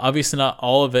 Obviously not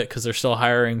all of it, because they're still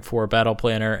hiring for battle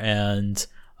planner and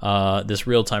this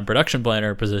real-time production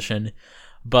planner position.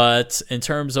 But in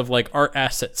terms of like art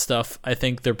asset stuff, I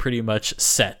think they're pretty much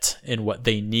set in what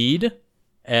they need.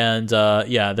 And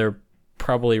yeah, they're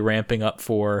probably ramping up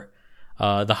for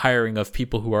the hiring of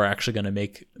people who are actually going to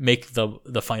make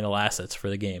the final assets for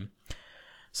the game.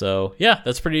 So yeah,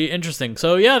 that's pretty interesting.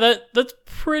 So yeah, that's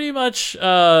pretty much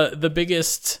the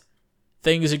biggest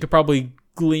things you could probably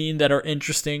glean that are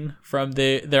interesting from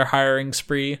their hiring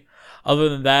spree. Other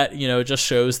than that, it just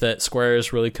shows that Square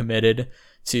is really committed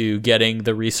to getting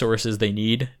the resources they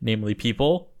need, namely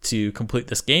people, to complete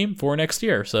this game for next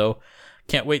year. So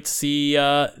can't wait to see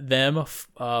them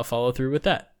follow through with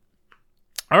that.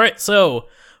 All right, so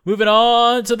moving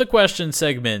on to the question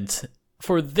segment.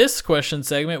 For this question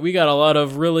segment, we got a lot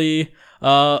of really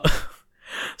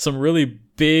some really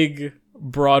big,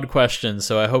 broad questions.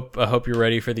 So I hope you're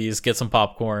ready for these. Get some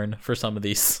popcorn for some of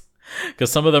these,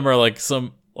 because some of them are like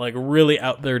some really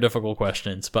out there difficult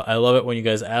questions. But I love it when you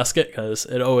guys ask it, because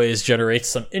it always generates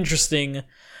some interesting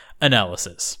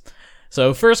analysis.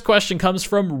 So first question comes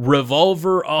from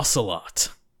Revolver Ocelot.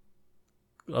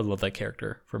 I love that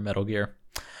character from Metal Gear.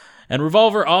 And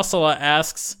Revolver Ocelot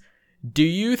asks, do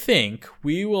you think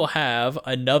we will have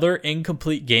another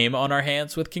incomplete game on our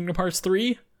hands with Kingdom Hearts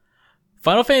 3?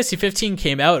 Final Fantasy 15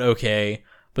 came out okay,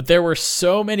 but there were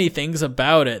so many things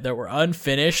about it that were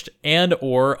unfinished and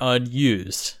or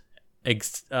unused.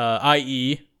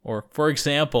 I.e., or for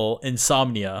example,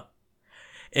 Insomnia.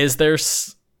 Is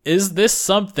this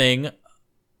something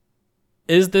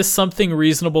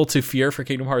reasonable to fear for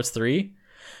Kingdom Hearts 3?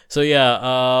 So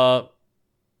yeah,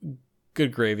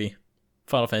 good gravy.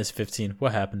 Final Fantasy 15.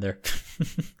 What happened there?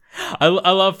 I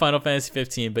love Final Fantasy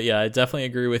 15, but yeah, I definitely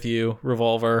agree with you,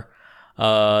 Revolver.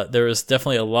 There was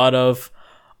definitely a lot of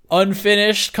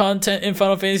unfinished content in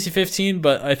Final Fantasy 15,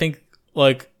 but I think,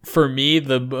 like, for me,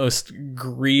 the most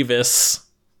grievous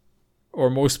or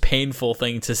most painful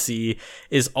thing to see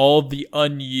is all the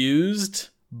unused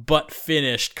but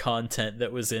finished content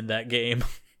that was in that game.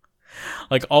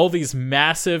 Like all these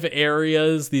massive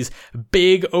areas, these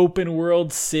big open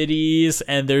world cities,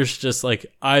 and there's just like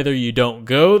either you don't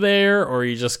go there or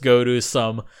you just go to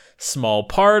some small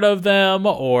part of them,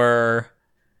 or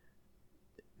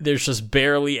there's just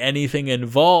barely anything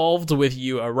involved with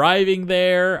you arriving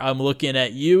there. I'm looking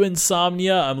at you,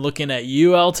 Insomnia. I'm looking at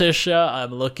you, Altissia.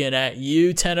 I'm looking at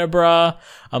you, Tenebra.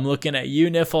 I'm looking at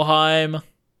you, Niflheim.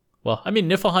 Well, I mean,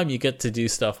 Niflheim, you get to do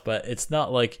stuff, but it's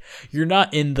not like you're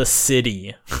not in the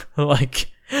city.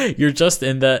 Like you're just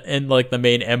in like the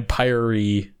main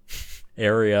empire-y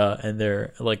area, and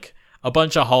they're like a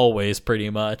bunch of hallways pretty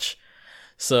much.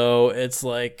 So it's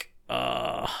like,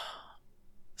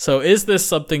 so is this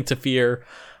something to fear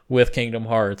with Kingdom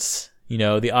Hearts?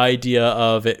 The idea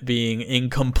of it being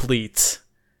incomplete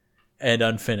and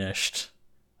unfinished.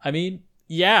 I mean,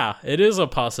 yeah, it is a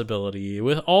possibility.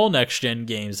 With all next-gen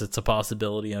games, it's a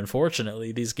possibility,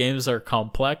 unfortunately. These games are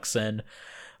complex, and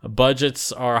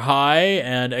budgets are high,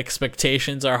 and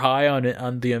expectations are high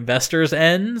on the investors'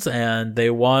 ends, and they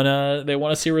wanna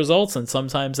see results, and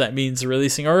sometimes that means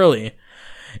releasing early.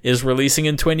 Is releasing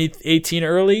in 2018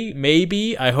 early?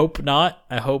 Maybe. I hope not.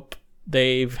 I hope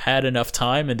they've had enough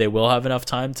time, and they will have enough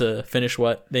time to finish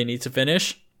what they need to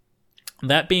finish.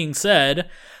 That being said,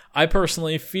 I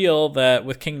personally feel that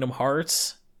with Kingdom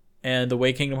Hearts and the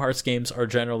way Kingdom Hearts games are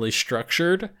generally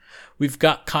structured, we've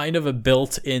got kind of a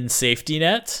built-in safety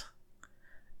net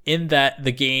in that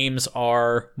the games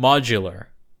are modular.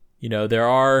 There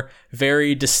are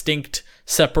very distinct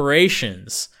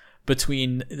separations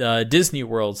between Disney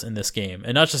worlds in this game,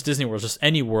 and not just Disney worlds, just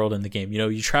any world in the game.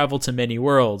 You travel to many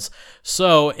worlds.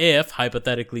 So if,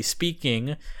 hypothetically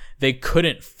speaking, they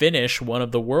couldn't finish one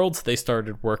of the worlds they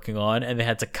started working on and they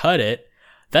had to cut it,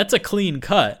 that's a clean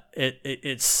cut.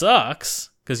 It sucks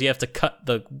because you have to cut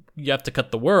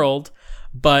the world,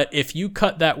 but if you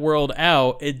cut that world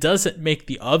out, it doesn't make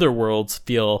the other worlds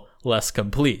feel less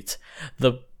complete.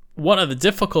 One of the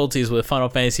difficulties with Final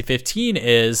Fantasy 15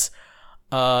 is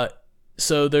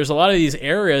so there's a lot of these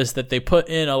areas that they put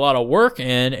in a lot of work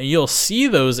in, and you'll see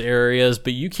those areas,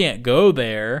 but you can't go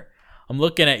there. I'm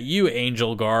looking at you,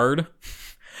 Angel Guard.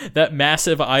 That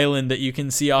massive island that you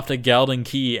can see off the Galden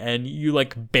Key, and you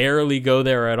barely go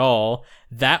there at all.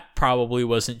 That probably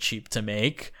wasn't cheap to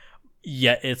make,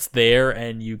 yet it's there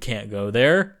and you can't go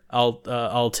there.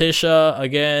 Altissia,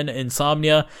 again,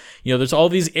 Insomnia. There's all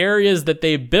these areas that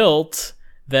they built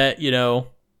that,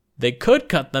 they could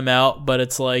cut them out, but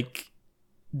it's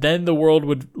then the world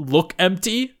would look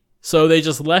empty, so they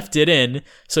just left it in,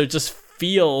 so it just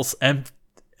feels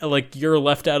like you're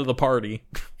left out of the party.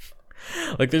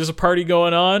 There's a party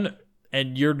going on,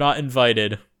 and you're not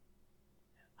invited.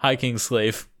 Hi,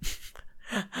 Kingslave.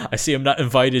 I see I'm not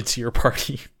invited to your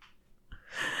party.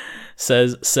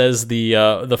 says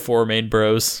the four main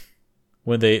bros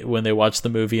when they watch the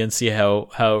movie and see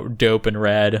how dope and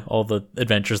rad all the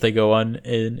adventures they go on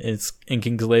in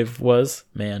Kingslave was.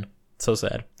 Man, so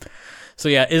sad. So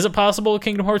yeah, is it possible with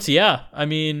Kingdom Hearts? Yeah, I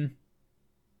mean,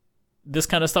 this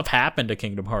kind of stuff happened to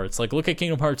Kingdom Hearts. Look at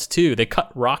Kingdom Hearts 2. They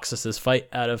cut Roxas's fight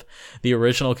out of the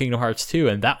original Kingdom Hearts 2,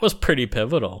 and that was pretty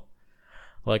pivotal.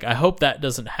 I hope that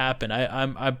doesn't happen.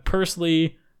 I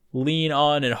personally lean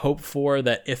on and hope for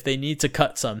that if they need to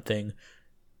cut something,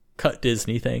 cut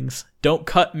Disney things. Don't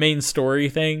cut main story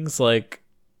things. I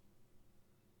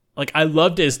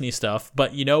love Disney stuff,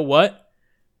 but you know what?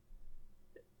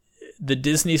 The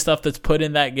Disney stuff that's put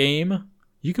in that game,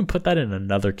 you can put that in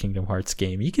another Kingdom Hearts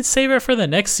game. You can save it for the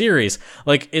next series.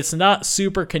 It's not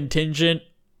super contingent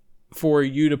for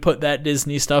you to put that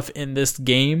Disney stuff in this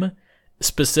game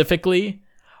specifically,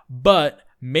 but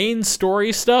main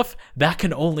story stuff, that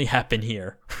can only happen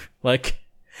here.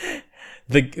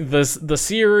 The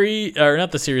series, or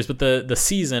not the series, but the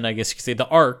season, I guess you could say, the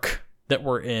arc that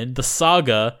we're in, the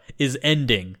saga, is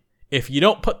ending. If you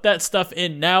don't put that stuff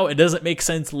in now, it doesn't make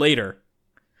sense later.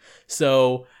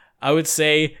 So I would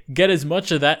say get as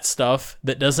much of that stuff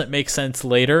that doesn't make sense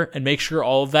later and make sure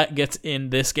all of that gets in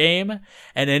this game.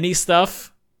 And any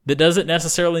stuff that doesn't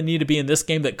necessarily need to be in this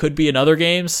game that could be in other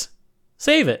games,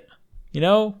 save it.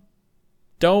 Don't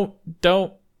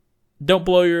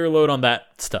blow your load on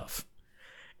that stuff.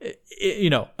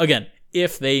 Again,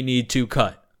 if they need to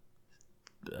cut.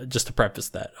 Just to preface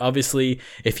that. Obviously,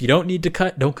 if you don't need to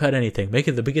cut, don't cut anything. Make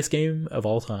it the biggest game of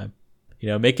all time.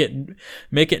 Make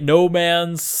it No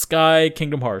Man's Sky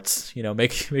Kingdom Hearts.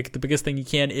 Make it the biggest thing you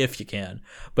can if you can.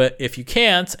 But if you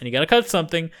can't and you got to cut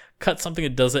something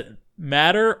that doesn't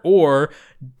matter or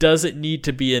doesn't need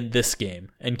to be in this game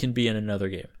and can be in another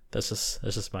game. That's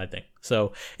just my thing.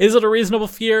 So, is it a reasonable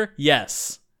fear?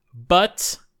 Yes.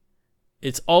 But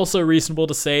it's also reasonable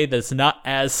to say that it's not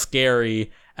as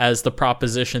scary as the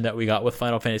proposition that we got with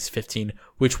Final Fantasy 15,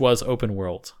 which was open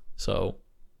world. So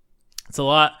it's a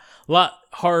lot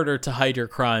harder to hide your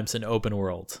crimes in open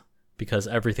world because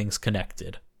everything's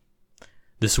connected.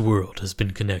 This world has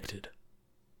been connected.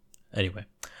 Anyway,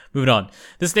 moving on.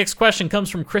 This next question comes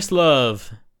from Chris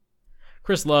Love.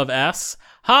 Chris Love asks,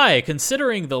 "Hi,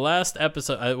 considering the last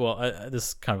episode..." This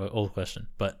is kind of an old question,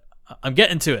 but I'm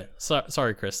getting to it.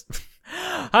 Sorry, Chris.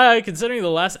 Hi, considering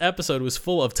the last episode was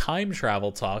full of time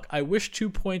travel talk, I wish to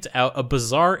point out a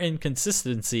bizarre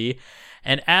inconsistency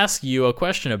and ask you a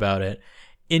question about it.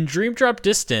 In Dream Drop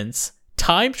Distance,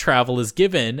 time travel is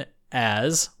given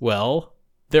as, well,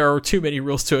 there are too many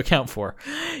rules to account for.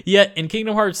 Yet in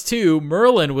Kingdom Hearts 2,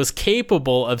 Merlin was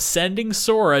capable of sending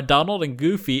Sora, Donald, and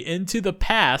Goofy into the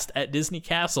past at Disney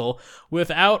Castle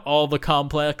without all the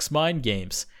complex mind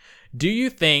games. Do you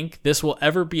think this will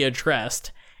ever be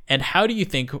addressed? And how do you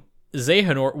think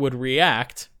Xehanort would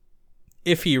react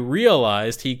if he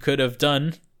realized he could have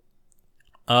done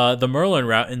the Merlin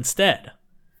route instead?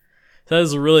 So that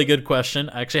is a really good question.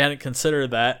 I actually hadn't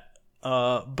considered that,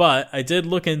 but I did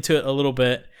look into it a little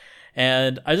bit,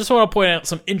 and I just want to point out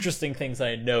some interesting things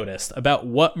I noticed about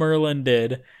what Merlin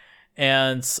did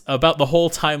and about the whole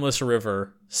Timeless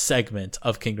River segment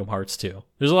of Kingdom Hearts 2.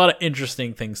 There's a lot of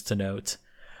interesting things to note.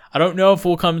 I don't know if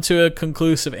we'll come to a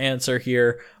conclusive answer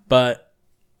here, but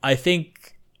I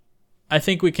think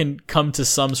we can come to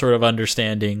some sort of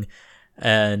understanding,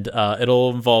 and it'll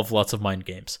involve lots of mind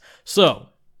games. So,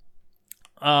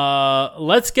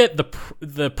 let's get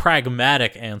the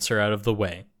pragmatic answer out of the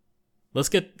way. Let's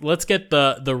get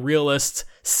the realist,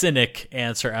 cynic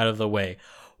answer out of the way.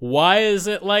 Why is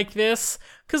it like this?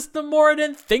 Because the more I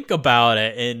didn't think about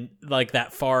it in like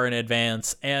that far in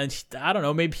advance, and I don't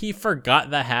know, maybe he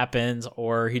forgot that happened,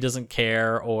 or he doesn't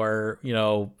care, or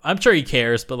I'm sure he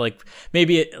cares, but like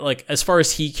maybe like as far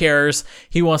as he cares,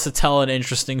 he wants to tell an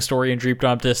interesting story in Dream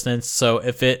Drop Distance. So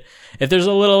if there's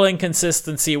a little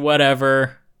inconsistency,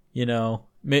 whatever,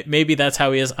 maybe that's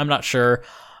how he is. I'm not sure.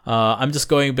 I'm just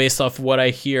going based off what I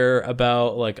hear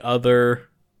about like other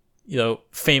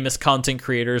famous content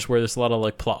creators where there's a lot of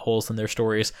like plot holes in their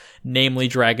stories, namely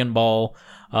Dragon Ball,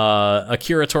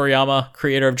 Akira Toriyama,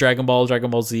 creator of Dragon Ball,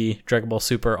 Dragon Ball Z, Dragon Ball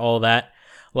Super, all of that.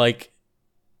 Like,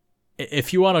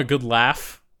 if you want a good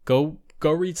laugh, go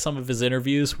read some of his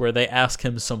interviews where they ask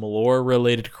him some lore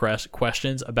related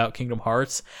questions about Kingdom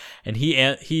Hearts, and he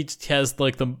has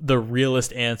like the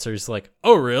realest answers, like,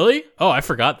 oh really? Oh, I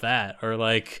forgot that, or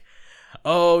like,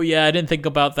 oh yeah, I didn't think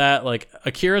about that. Like,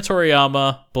 Akira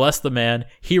Toriyama, bless the man,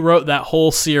 he wrote that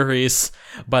whole series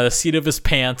by the seat of his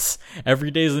pants. Every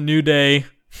day is a new day.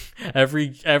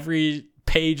 Every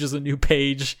page is a new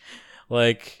page.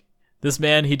 Like, this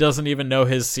man, he doesn't even know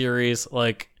his series.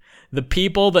 Like, the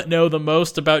people that know the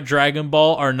most about Dragon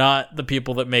Ball are not the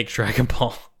people that make Dragon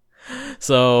Ball.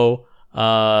 So,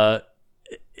 I'm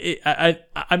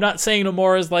not saying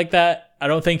Nomura is like that. I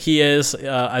don't think he is.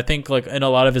 I think like in a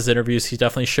lot of his interviews, he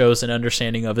definitely shows an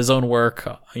understanding of his own work.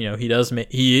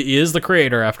 He is the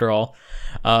creator after all.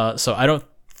 So I don't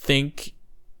think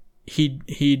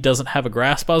he doesn't have a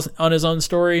grasp on his own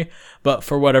story, but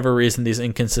for whatever reason, these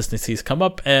inconsistencies come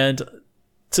up, and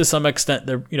to some extent,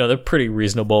 they're pretty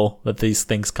reasonable that these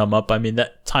things come up. I mean,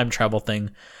 that time travel thing,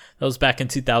 that was back in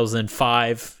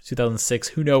 2005, 2006.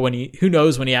 Who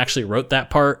knows when he actually wrote that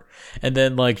part? And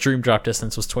then like Dream Drop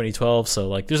Distance was 2012. So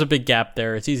like there's a big gap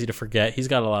there. It's easy to forget. He's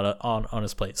got a lot on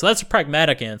his plate. So that's a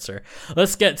pragmatic answer.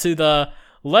 Let's get to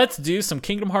let's do some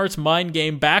Kingdom Hearts mind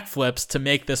game backflips to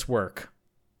make this work.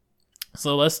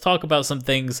 So let's talk about some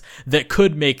things that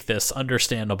could make this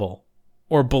understandable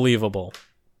or believable.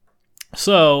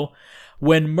 So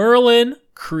when Merlin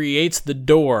creates the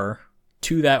door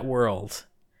to that world,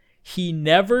 he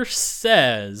never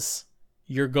says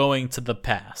you're going to the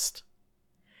past.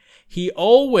 He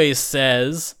always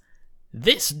says,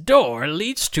 this door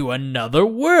leads to another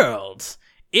world.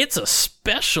 It's a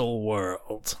special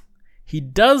world. He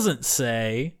doesn't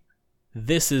say,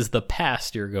 this is the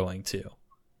past you're going to.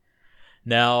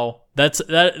 Now, that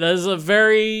is a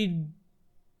very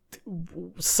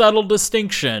subtle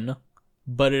distinction,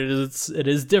 but it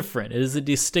is different. It is a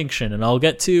distinction, and I'll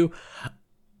get to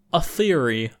a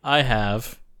theory I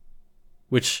have,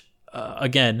 which,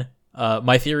 again,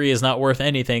 my theory is not worth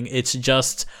anything. It's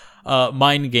just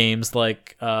mind games.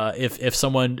 Like, if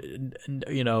someone,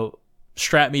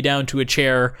 strapped me down to a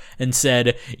chair and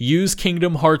said, use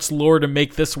Kingdom Hearts lore to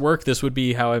make this work, this would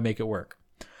be how I make it work.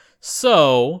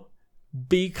 So,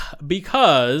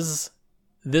 because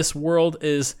this world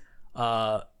is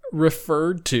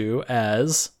referred to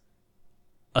as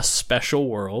a special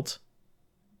world,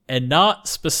 and not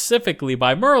specifically,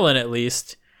 by Merlin at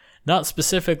least, not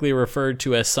specifically referred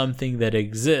to as something that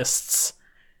exists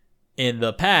in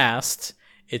the past,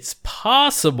 it's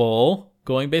possible,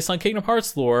 going based on Kingdom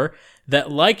Hearts lore, that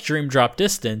like Dream Drop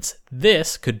Distance,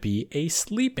 this could be a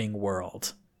sleeping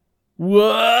world.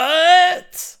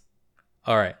 What?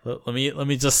 All right, let me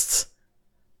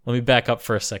back up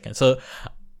for a second. So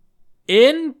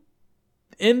in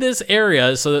this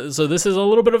area, so this is a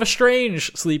little bit of a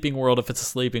strange sleeping world if it's a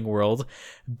sleeping world,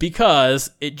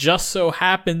 because it just so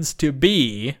happens to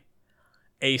be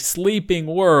a sleeping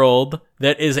world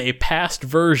that is a past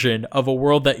version of a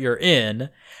world that you're in,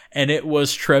 and it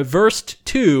was traversed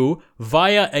to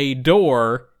via a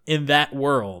door in that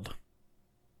world.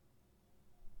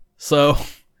 So, a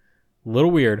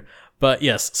little weird. But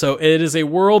yes, so it is a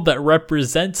world that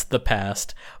represents the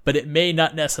past, but it may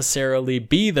not necessarily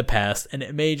be the past, and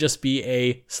it may just be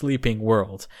a sleeping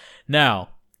world. Now,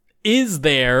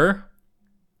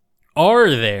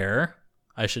 are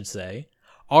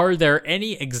there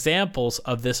any examples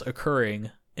of this occurring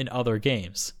in other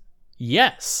games?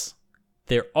 Yes,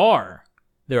 there are.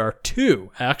 There are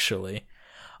two, actually.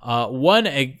 One,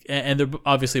 and they're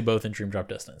obviously both in Dream Drop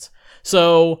Distance.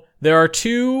 So, there are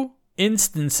two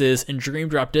instances in Dream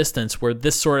Drop Distance where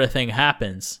this sort of thing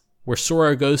happens, where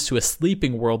Sora goes to a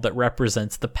sleeping world that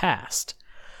represents the past.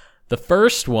 The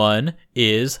first one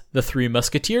is the Three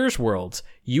Musketeers worlds.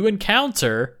 You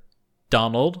encounter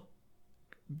Donald,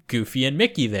 Goofy, and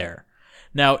Mickey there.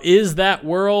 Now, is that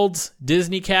world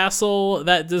Disney Castle,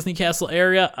 that Disney Castle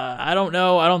area? I don't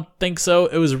know. I don't think so.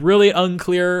 It was really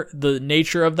unclear the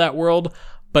nature of that world,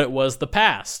 but it was the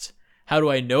past. How do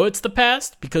I know it's the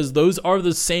past? Because those are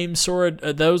the same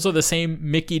those are the same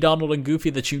Mickey, Donald, and Goofy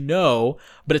that you know,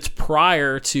 but it's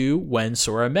prior to when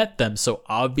Sora met them. So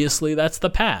obviously that's the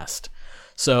past.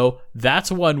 So that's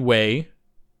one way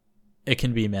it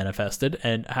can be manifested.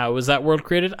 And how was that world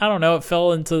created? I don't know. It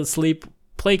fell into sleep.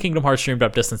 Play Kingdom Hearts Dream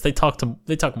Drop Distance. They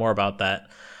talk more about that.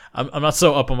 I'm not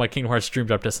so up on my Kingdom Hearts Dream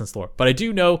Drop Distance lore, but I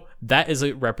do know that is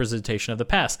a representation of the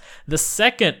past. The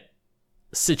second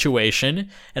situation,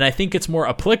 and I think it's more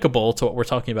applicable to what we're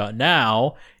talking about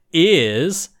now,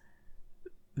 is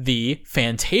the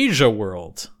Fantasia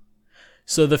world.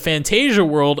 So the Fantasia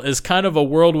world is kind of a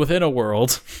world within a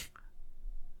world.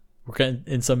 We're getting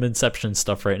in some Inception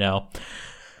stuff right now.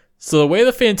 So the way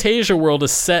the Fantasia world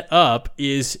is set up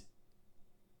is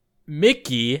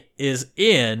Mickey is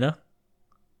in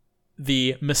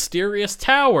the mysterious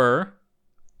tower,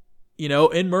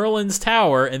 in Merlin's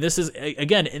tower, and this is,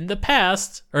 again, in the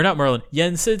past, or not Merlin,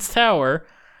 Yen Sid's tower,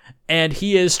 and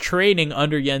he is training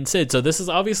under Yen Sid. So this is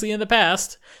obviously in the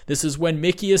past. This is when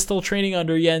Mickey is still training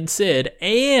under Yen Sid,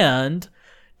 and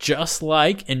just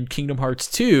like in Kingdom Hearts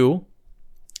 2,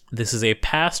 this is a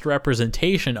past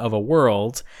representation of a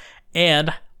world,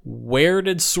 and where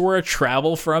did Sora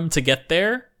travel from to get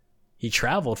there? He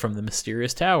traveled from the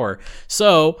mysterious tower.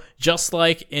 So, just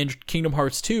like in Kingdom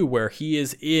Hearts 2, where he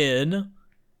is in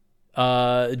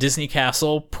Disney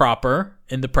Castle proper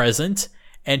in the present,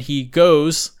 and he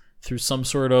goes through some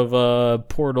sort of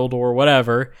portal door,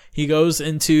 whatever, he goes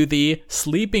into the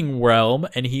sleeping realm,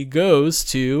 and he goes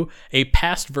to a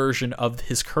past version of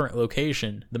his current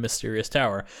location, the mysterious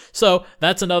tower. So,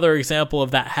 that's another example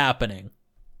of that happening.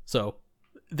 So,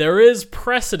 there is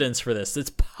precedence for this. It's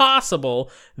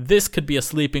possible this could be a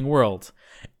sleeping world,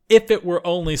 if it were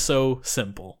only so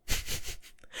simple.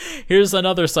 Here's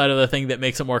another side of the thing that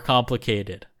makes it more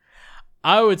complicated.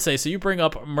 I would say, so you bring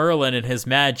up Merlin and his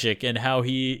magic and how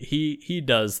he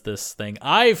does this thing.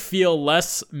 I feel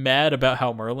less mad about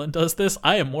how Merlin does this.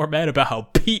 I am more mad about how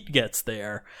Pete gets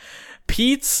there.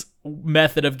 Pete's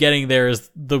method of getting there is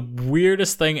the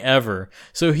weirdest thing ever.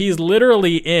 So he's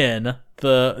literally in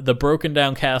the broken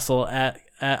down castle at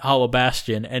Hollow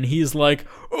Bastion, and he's like,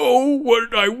 oh,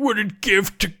 what I wouldn't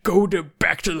give to go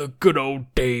back to the good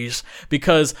old days,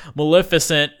 because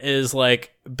Maleficent is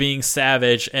like being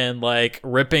savage and like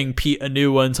ripping Pete a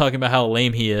new one, talking about how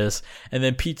lame he is, and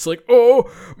then Pete's like,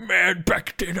 oh man,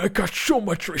 back then I got so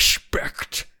much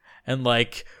respect, and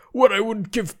like what I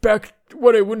wouldn't give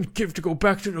to go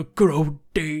back to the good old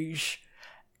days.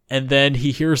 And then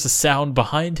he hears a sound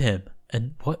behind him,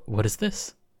 and what is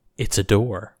this? It's a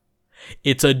door.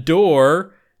 It's a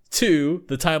door to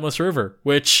the Timeless River,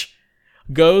 which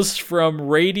goes from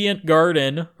Radiant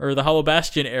Garden, or the Hollow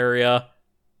Bastion area,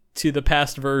 to the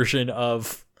past version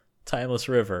of Timeless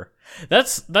River.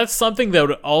 That's something that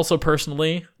would also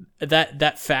personally,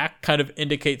 that fact kind of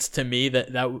indicates to me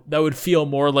that would feel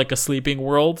more like a sleeping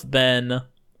world than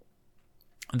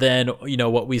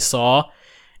what we saw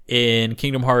in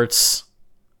Kingdom Hearts.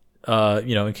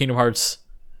 In Kingdom Hearts.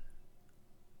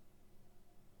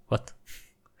 What?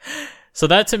 So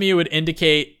that to me would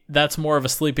indicate that's more of a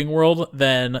sleeping world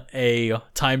than a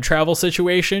time travel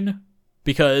situation,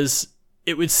 because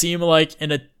it would seem like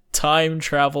in a time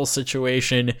travel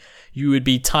situation, you would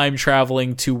be time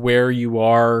traveling to where you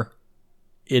are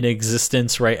in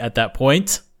existence right at that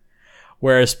point.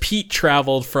 Whereas Pete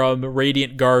traveled from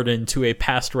Radiant Garden to a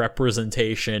past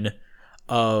representation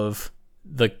of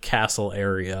the castle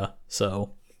area.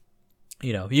 So,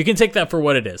 you can take that for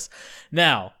what it is.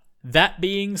 Now, that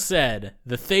being said,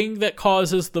 the thing that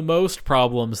causes the most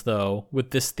problems, though, with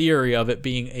this theory of it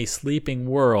being a sleeping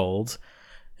world,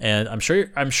 and I'm sure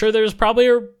there's probably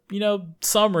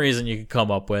some reason you could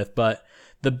come up with, but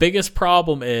the biggest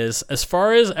problem is, as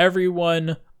far as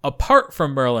everyone apart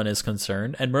from Merlin is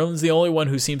concerned, and Merlin's the only one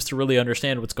who seems to really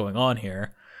understand what's going on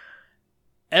here,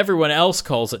 everyone else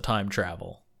calls it time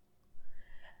travel.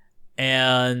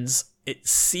 And it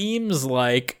seems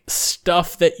like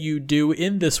stuff that you do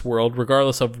in this world,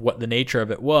 regardless of what the nature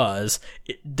of it was,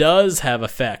 it does have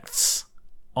effects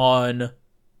on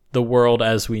the world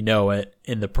as we know it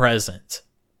in the present.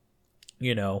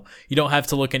 You don't have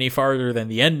to look any farther than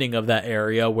the ending of that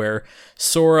area where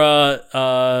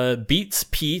Sora beats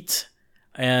Pete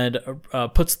and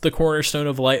puts the Cornerstone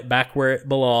of Light back where it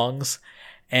belongs,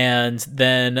 and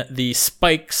then the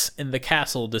spikes in the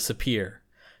castle disappear.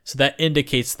 So that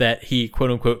indicates that he,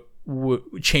 quote unquote,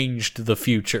 changed the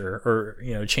future,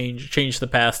 or changed the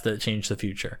past that changed the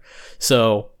future.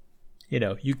 So,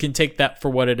 you can take that for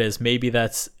what it is. Maybe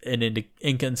that's an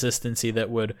inconsistency that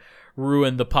would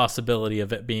ruin the possibility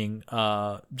of it being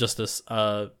just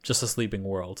a sleeping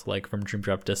world, like from Dream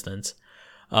Drop Distance.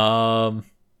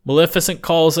 Maleficent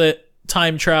calls it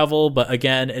time travel, but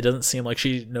again, it doesn't seem like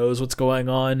she knows what's going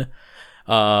on.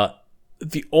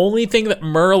 The only thing that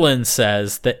Merlin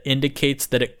says that indicates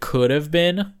that it could have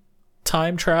been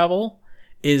time travel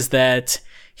is that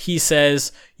he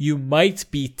says you might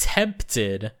be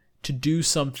tempted to do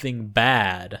something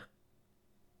bad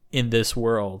in this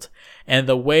world. And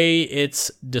the way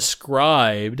it's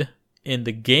described in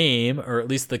the game, or at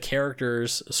least the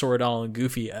characters, Sora, Donald, and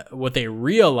Goofy, what they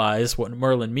realize, what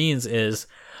Merlin means is,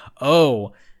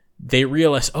 they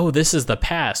realize, this is the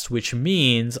past, which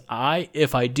means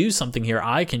if I do something here,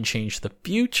 I can change the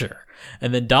future.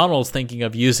 And then Donald's thinking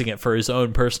of using it for his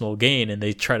own personal gain, and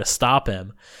they try to stop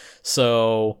him.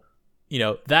 So,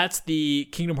 that's the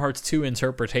Kingdom Hearts 2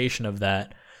 interpretation of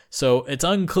that. So it's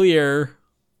unclear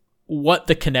what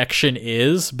the connection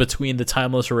is between the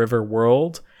Timeless River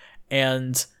world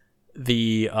and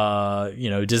the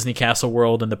Disney Castle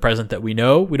world and the present that we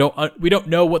know. We don't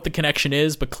know what the connection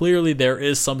is, but clearly there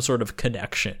is some sort of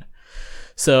connection.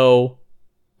 So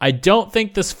I don't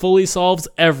think this fully solves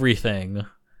everything,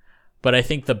 but I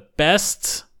think the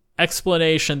best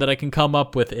explanation that I can come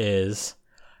up with is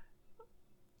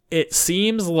it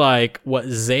seems like what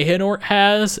Xehanort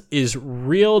has is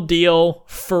real deal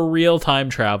for real time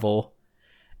travel,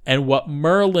 and what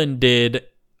Merlin did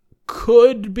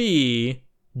could be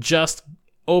just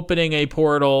opening a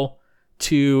portal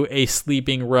to a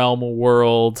sleeping realm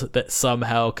world that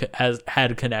somehow has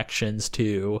had connections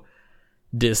to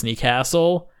Disney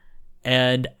Castle,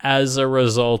 and as a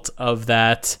result of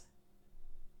that,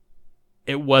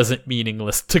 it wasn't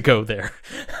meaningless to go there.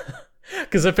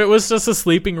 Because if it was just a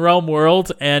sleeping realm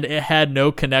world and it had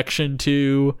no connection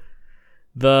to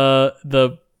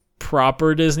the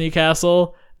proper Disney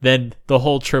Castle, then the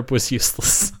whole trip was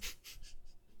useless.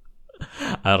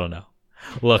 I don't know.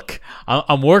 Look,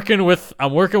 I'm working with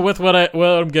what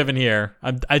I'm given here.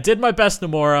 I did my best,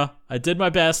 Nomura. I did my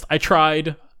best. I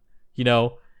tried.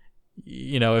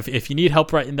 If you need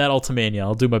help writing that Ultimania,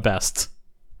 I'll do my best.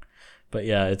 But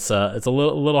yeah, it's a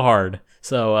little hard.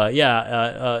 So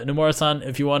Nomura-san,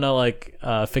 if you want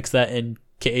to fix that in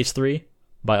KH3,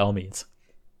 by all means.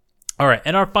 All right,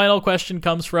 and our final question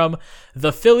comes from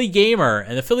the Philly Gamer,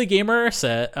 and the Philly Gamer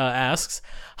asks,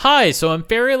 "Hi, so I'm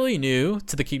fairly new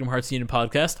to the Kingdom Hearts Union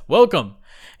podcast. Welcome,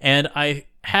 and I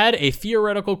had a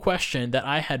theoretical question that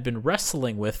I had been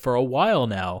wrestling with for a while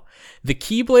now. The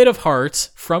Keyblade of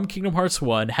Hearts from Kingdom Hearts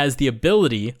 1 has the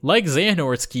ability, like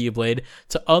Xehanort's Keyblade,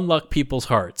 to unlock people's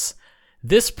hearts.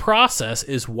 This process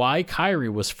is why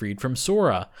Kairi was freed from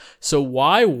Sora. So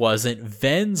why wasn't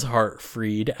Ven's heart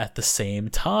freed at the same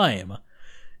time?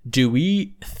 Do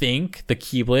we think the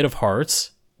Keyblade of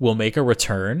Hearts will make a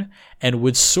return? And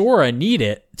would Sora need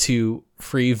it to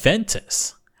free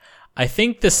Ventus? I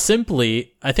think this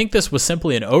was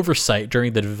simply an oversight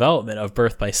during the development of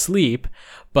Birth by Sleep,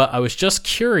 but I was just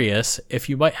curious if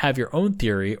you might have your own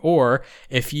theory, or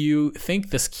if you think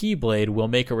this Keyblade will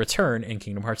make a return in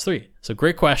Kingdom Hearts 3. So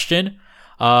great question.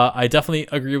 I definitely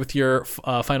agree with your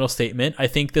final statement. I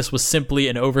think this was simply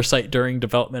an oversight during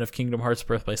development of Kingdom Hearts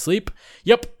Birth by Sleep.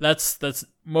 Yep, that's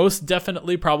most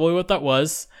definitely probably what that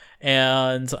was.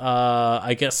 And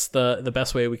I guess the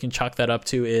best way we can chalk that up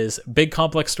to is big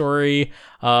complex story.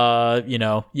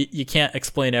 You can't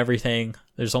explain everything.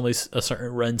 There's only a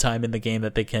certain runtime in the game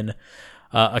that they can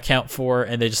account for,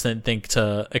 and they just didn't think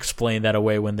to explain that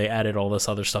away when they added all this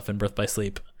other stuff in Birth by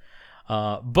Sleep.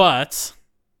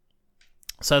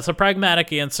 So that's a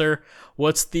pragmatic answer.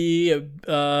 What's the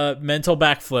mental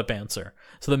backflip answer?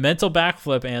 So the mental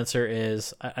backflip answer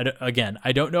is,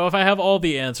 I don't know if I have all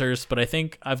the answers, but I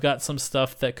think I've got some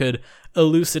stuff that could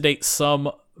elucidate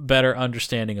some better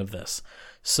understanding of this.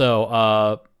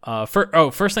 So,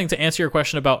 first thing, to answer your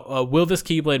question about will this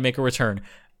Keyblade make a return?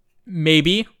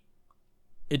 Maybe.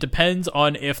 It depends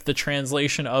on if the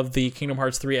translation of the Kingdom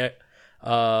Hearts 3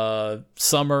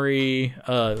 summary,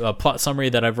 plot summary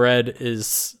that I've read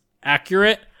is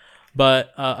accurate,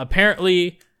 but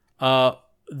apparently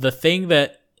the thing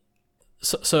that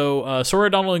Sora,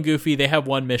 Donald, and Goofy, they have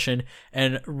one mission,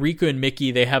 and Riku and Mickey,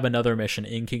 they have another mission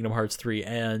in Kingdom Hearts 3,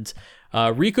 and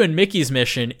Riku and Mickey's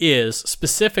mission is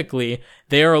specifically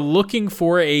they are looking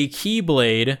for a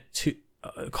Keyblade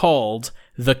called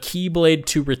the Keyblade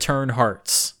to Return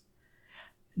Hearts.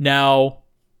 Now,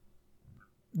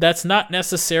 that's not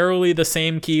necessarily the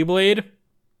same Keyblade,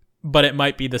 but it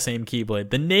might be the same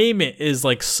Keyblade. The name is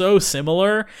like so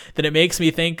similar that it makes me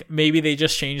think maybe they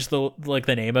just changed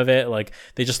the name of it, like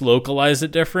they just localized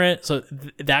it different. So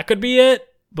that could be it,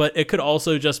 but it could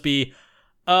also just be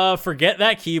forget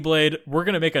that Keyblade. We're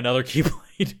going to make another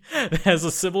Keyblade that has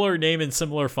a similar name and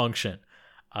similar function.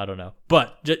 I don't know.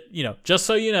 But, just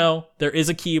so you know, there is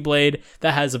a Keyblade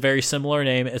that has a very similar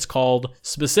name. It's called,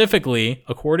 specifically,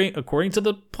 according to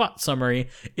the plot summary,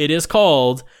 it is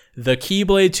called the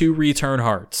Keyblade to Return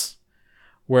Hearts.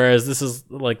 Whereas this is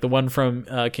like the one from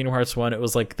Kingdom Hearts 1, it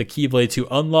was like the Keyblade to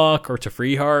Unlock or to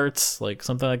Free Hearts, like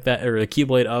something like that, or the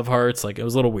Keyblade of Hearts. Like, it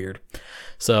was a little weird.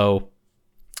 So,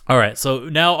 all right. So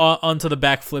now on to the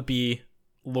backflippy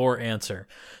lore answer.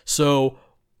 So,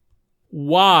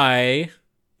 why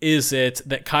is it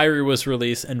that Kairi was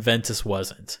released and Ventus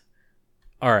wasn't?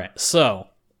 All right, so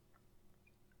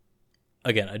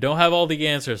again, I don't have all the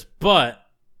answers, but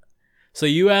so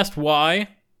you asked why.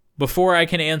 Before I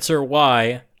can answer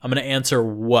why, I'm going to answer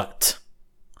what.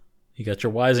 You got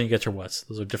your whys and you got your whats.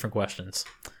 Those are different questions.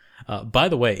 By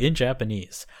the way, in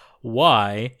Japanese,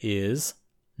 why is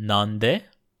nande,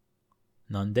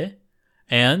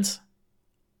 and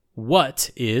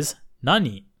what is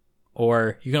nani?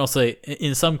 Or you can also say,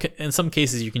 in some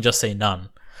cases, you can just say nan.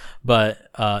 But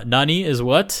nani is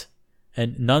what,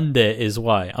 and nande is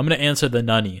why. I'm going to answer the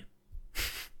nani.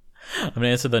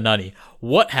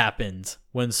 What happened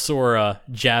when Sora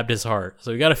jabbed his heart?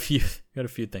 So we got a few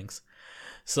things.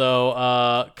 So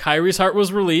Kairi's heart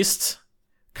was released,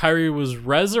 Kairi was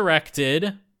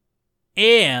resurrected,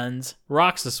 and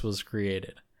Roxas was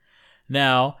created.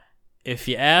 Now, if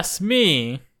you ask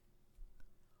me,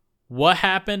 what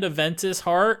happened to Ventus'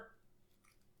 heart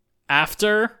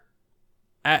after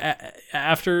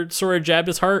Sora jabbed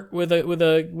his heart with the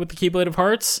Keyblade of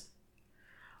Hearts?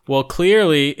 Well,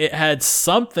 clearly it had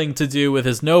something to do with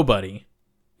his nobody.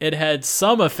 It had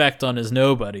some effect on his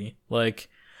nobody,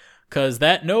 cause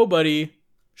that nobody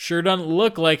sure doesn't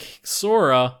look like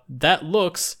Sora. That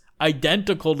looks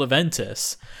identical to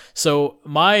Ventus. So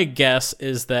my guess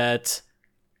is that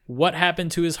what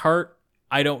happened to his heart,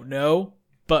 I don't know.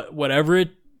 But whatever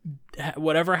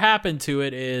happened to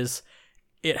it is,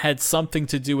 it had something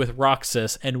to do with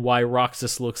Roxas and why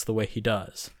Roxas looks the way he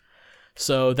does.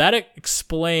 So that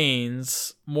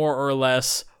explains more or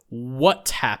less what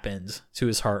happened to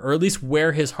his heart, or at least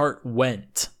where his heart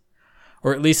went,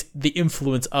 or at least the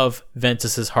influence of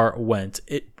Ventus's heart went.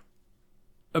 It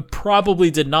probably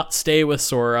did not stay with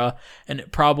Sora, and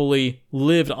it probably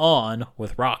lived on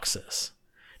with Roxas.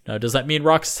 Now, does that mean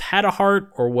Roxas had a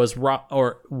heart, or was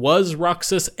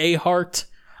Roxas a heart?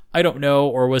 I don't know.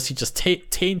 Or was he just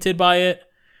tainted by it?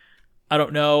 I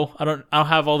don't know. I don't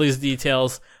have all these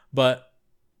details, but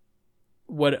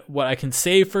what I can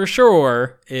say for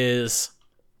sure is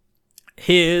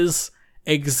his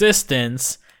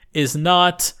existence is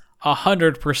not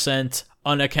 100%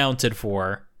 unaccounted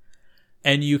for,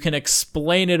 and you can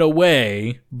explain it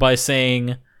away by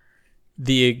saying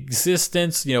the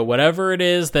existence, whatever it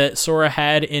is that Sora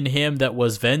had in him that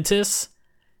was Ventus,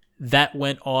 that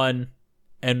went on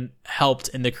and helped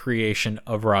in the creation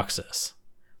of Roxas.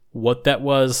 What that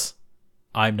was,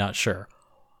 I'm not sure.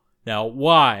 Now,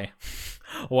 why?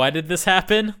 Why did this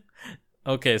happen?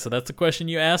 Okay, so that's the question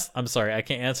you asked. I'm sorry, I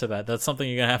can't answer that. That's something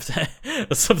you're gonna have to.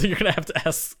 That's something you're gonna have to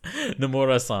ask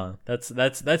Nomura-san.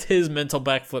 That's his mental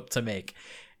backflip to make.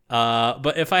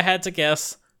 But if I had to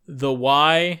guess, the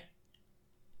why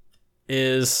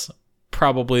is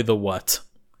probably the what.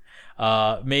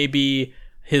 Maybe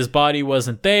his body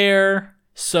wasn't there,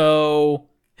 so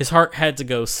his heart had to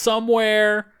go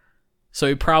somewhere. So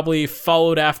he probably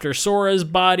followed after Sora's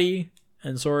body,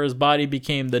 and Sora's body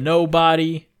became the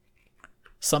nobody.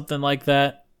 Something like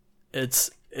that.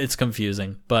 It's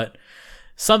confusing, but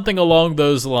something along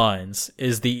those lines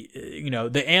is the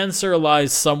answer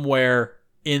lies somewhere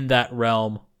in that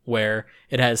realm where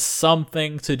it has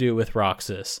something to do with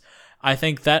Roxas. I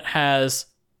think that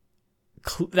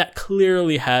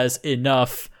clearly has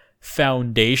enough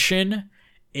foundation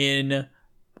in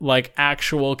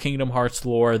actual Kingdom Hearts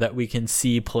lore that we can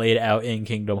see played out in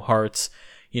Kingdom Hearts.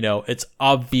 It's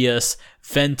obvious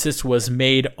Ventus was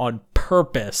made on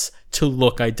purpose to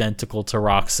look identical to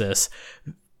Roxas.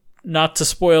 Not to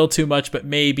spoil too much, but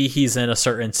maybe he's in a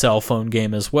certain cell phone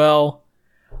game as well.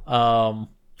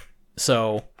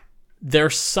 So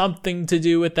there's something to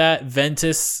do with that.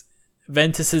 Ventus's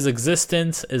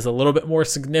existence is a little bit more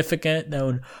significant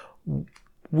than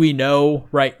we know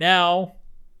right now.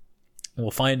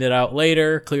 We'll find it out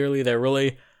later. Clearly, they're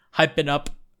really hyping up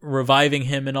reviving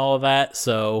him and all of that,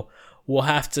 so we'll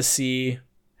have to see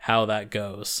how that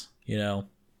goes. It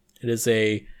is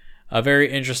a a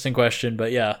very interesting question.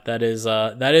 But yeah, that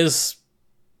is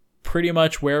pretty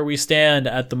much where we stand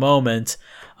at the moment,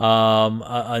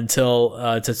 until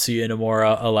Tetsuya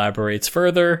Nomura elaborates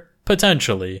further,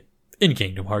 potentially in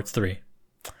Kingdom Hearts 3.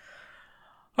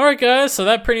 Alright guys, so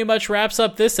that pretty much wraps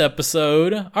up this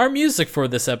episode. Our music for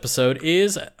this episode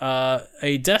is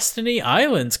a Destiny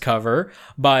Islands cover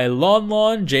by Lon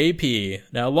Lon JP.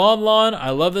 Now Lon Lon,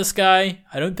 I love this guy.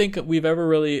 I don't think we've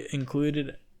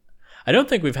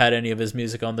had any of his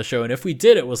music on the show, and if we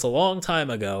did, it was a long time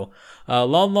ago.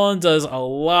 Lon Lon does a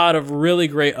lot of really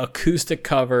great acoustic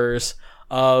covers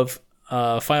of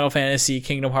Final Fantasy,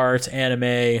 Kingdom Hearts,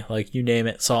 anime, like you name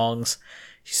it, songs.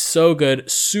 He's so good,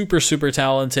 super, super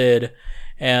talented,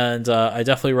 and I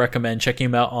definitely recommend checking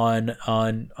him out on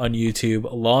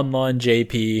YouTube. Lon Lon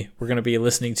JP. We're going to be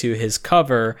listening to his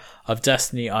cover of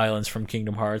Destiny Islands from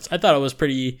Kingdom Hearts. I thought it was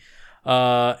pretty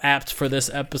apt for this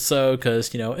episode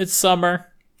because, it's summer,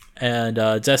 and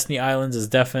Destiny Islands is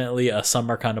definitely a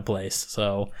summer kind of place.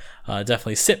 So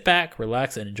definitely sit back,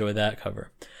 relax, and enjoy that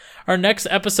cover. Our next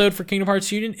episode for Kingdom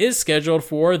Hearts Union is scheduled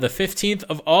for the 15th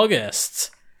of August.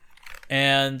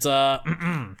 And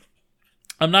I'm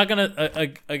not going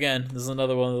to, again, this is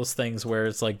another one of those things where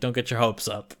it's like, don't get your hopes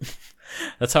up.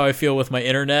 That's how I feel with my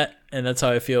internet, and that's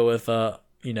how I feel with, a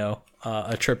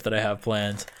trip that I have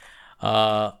planned.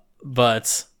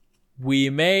 But we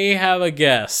may have a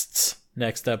guest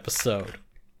next episode.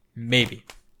 Maybe.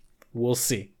 We'll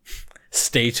see.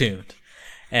 Stay tuned.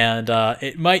 And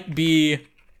it might be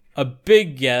a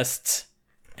big guest,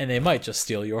 and they might just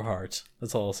steal your heart.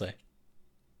 That's all I'll say.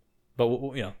 But,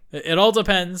 it all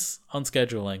depends on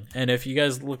scheduling. And if you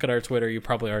guys look at our Twitter, you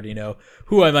probably already know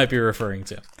who I might be referring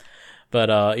to.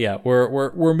 But, yeah,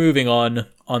 we're moving on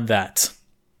that.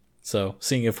 So,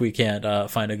 seeing if we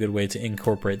can't find a good way to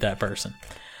incorporate that person.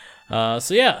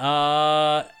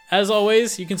 As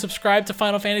always, you can subscribe to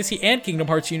Final Fantasy and Kingdom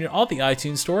Hearts Union on the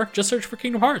iTunes Store. Just search for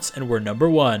Kingdom Hearts, and we're number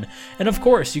 1. And of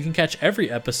course, you can catch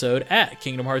every episode at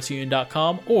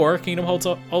KingdomHeartsUnion.com or Kingdom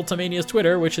Ultimania's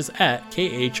Twitter, which is at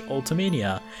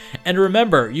KHUltimania. And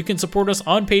remember, you can support us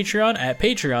on Patreon at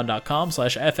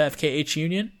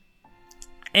patreon.com/FFKHUnion.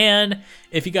 And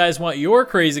if you guys want your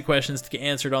crazy questions to get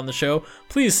answered on the show,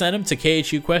 please send them to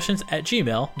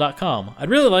khuquestions@gmail.com. I'd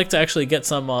really like to actually get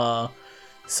some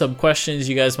questions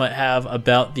you guys might have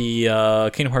about the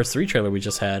Kingdom Hearts 3 trailer we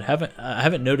just had. I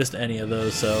haven't noticed any of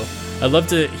those, so I'd love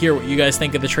to hear what you guys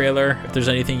think of the trailer. If there's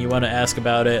anything you want to ask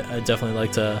about it, I'd definitely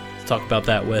like to talk about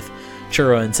that with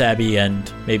Churro and Sabby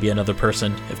and maybe another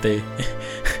person if they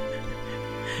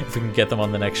if we can get them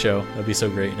on the next show. That'd be so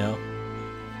great,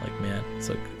 Like, man,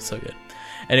 so good.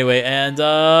 Anyway, and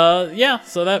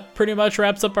so that pretty much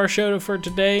wraps up our show for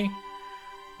today.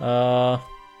 I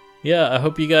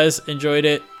hope you guys enjoyed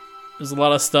it. There's a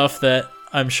lot of stuff that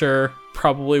I'm sure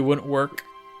probably wouldn't work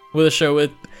with a show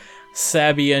with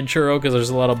Sabby and Churro because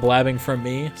there's a lot of blabbing from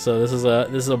me. So this is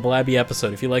a blabby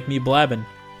episode. If you like me blabbing,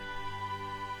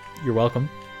 you're welcome.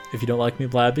 If you don't like me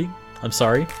blabbing, I'm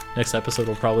sorry. Next episode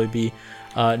will probably be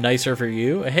nicer for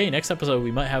you. Hey, next episode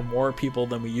we might have more people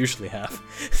than we usually have.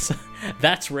 So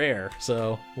that's rare.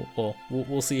 So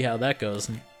we'll see how that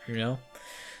goes.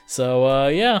 So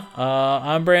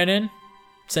I'm Brandon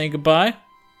saying goodbye.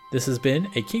 This has been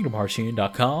a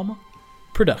KingdomHeartsUnion.com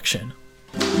production.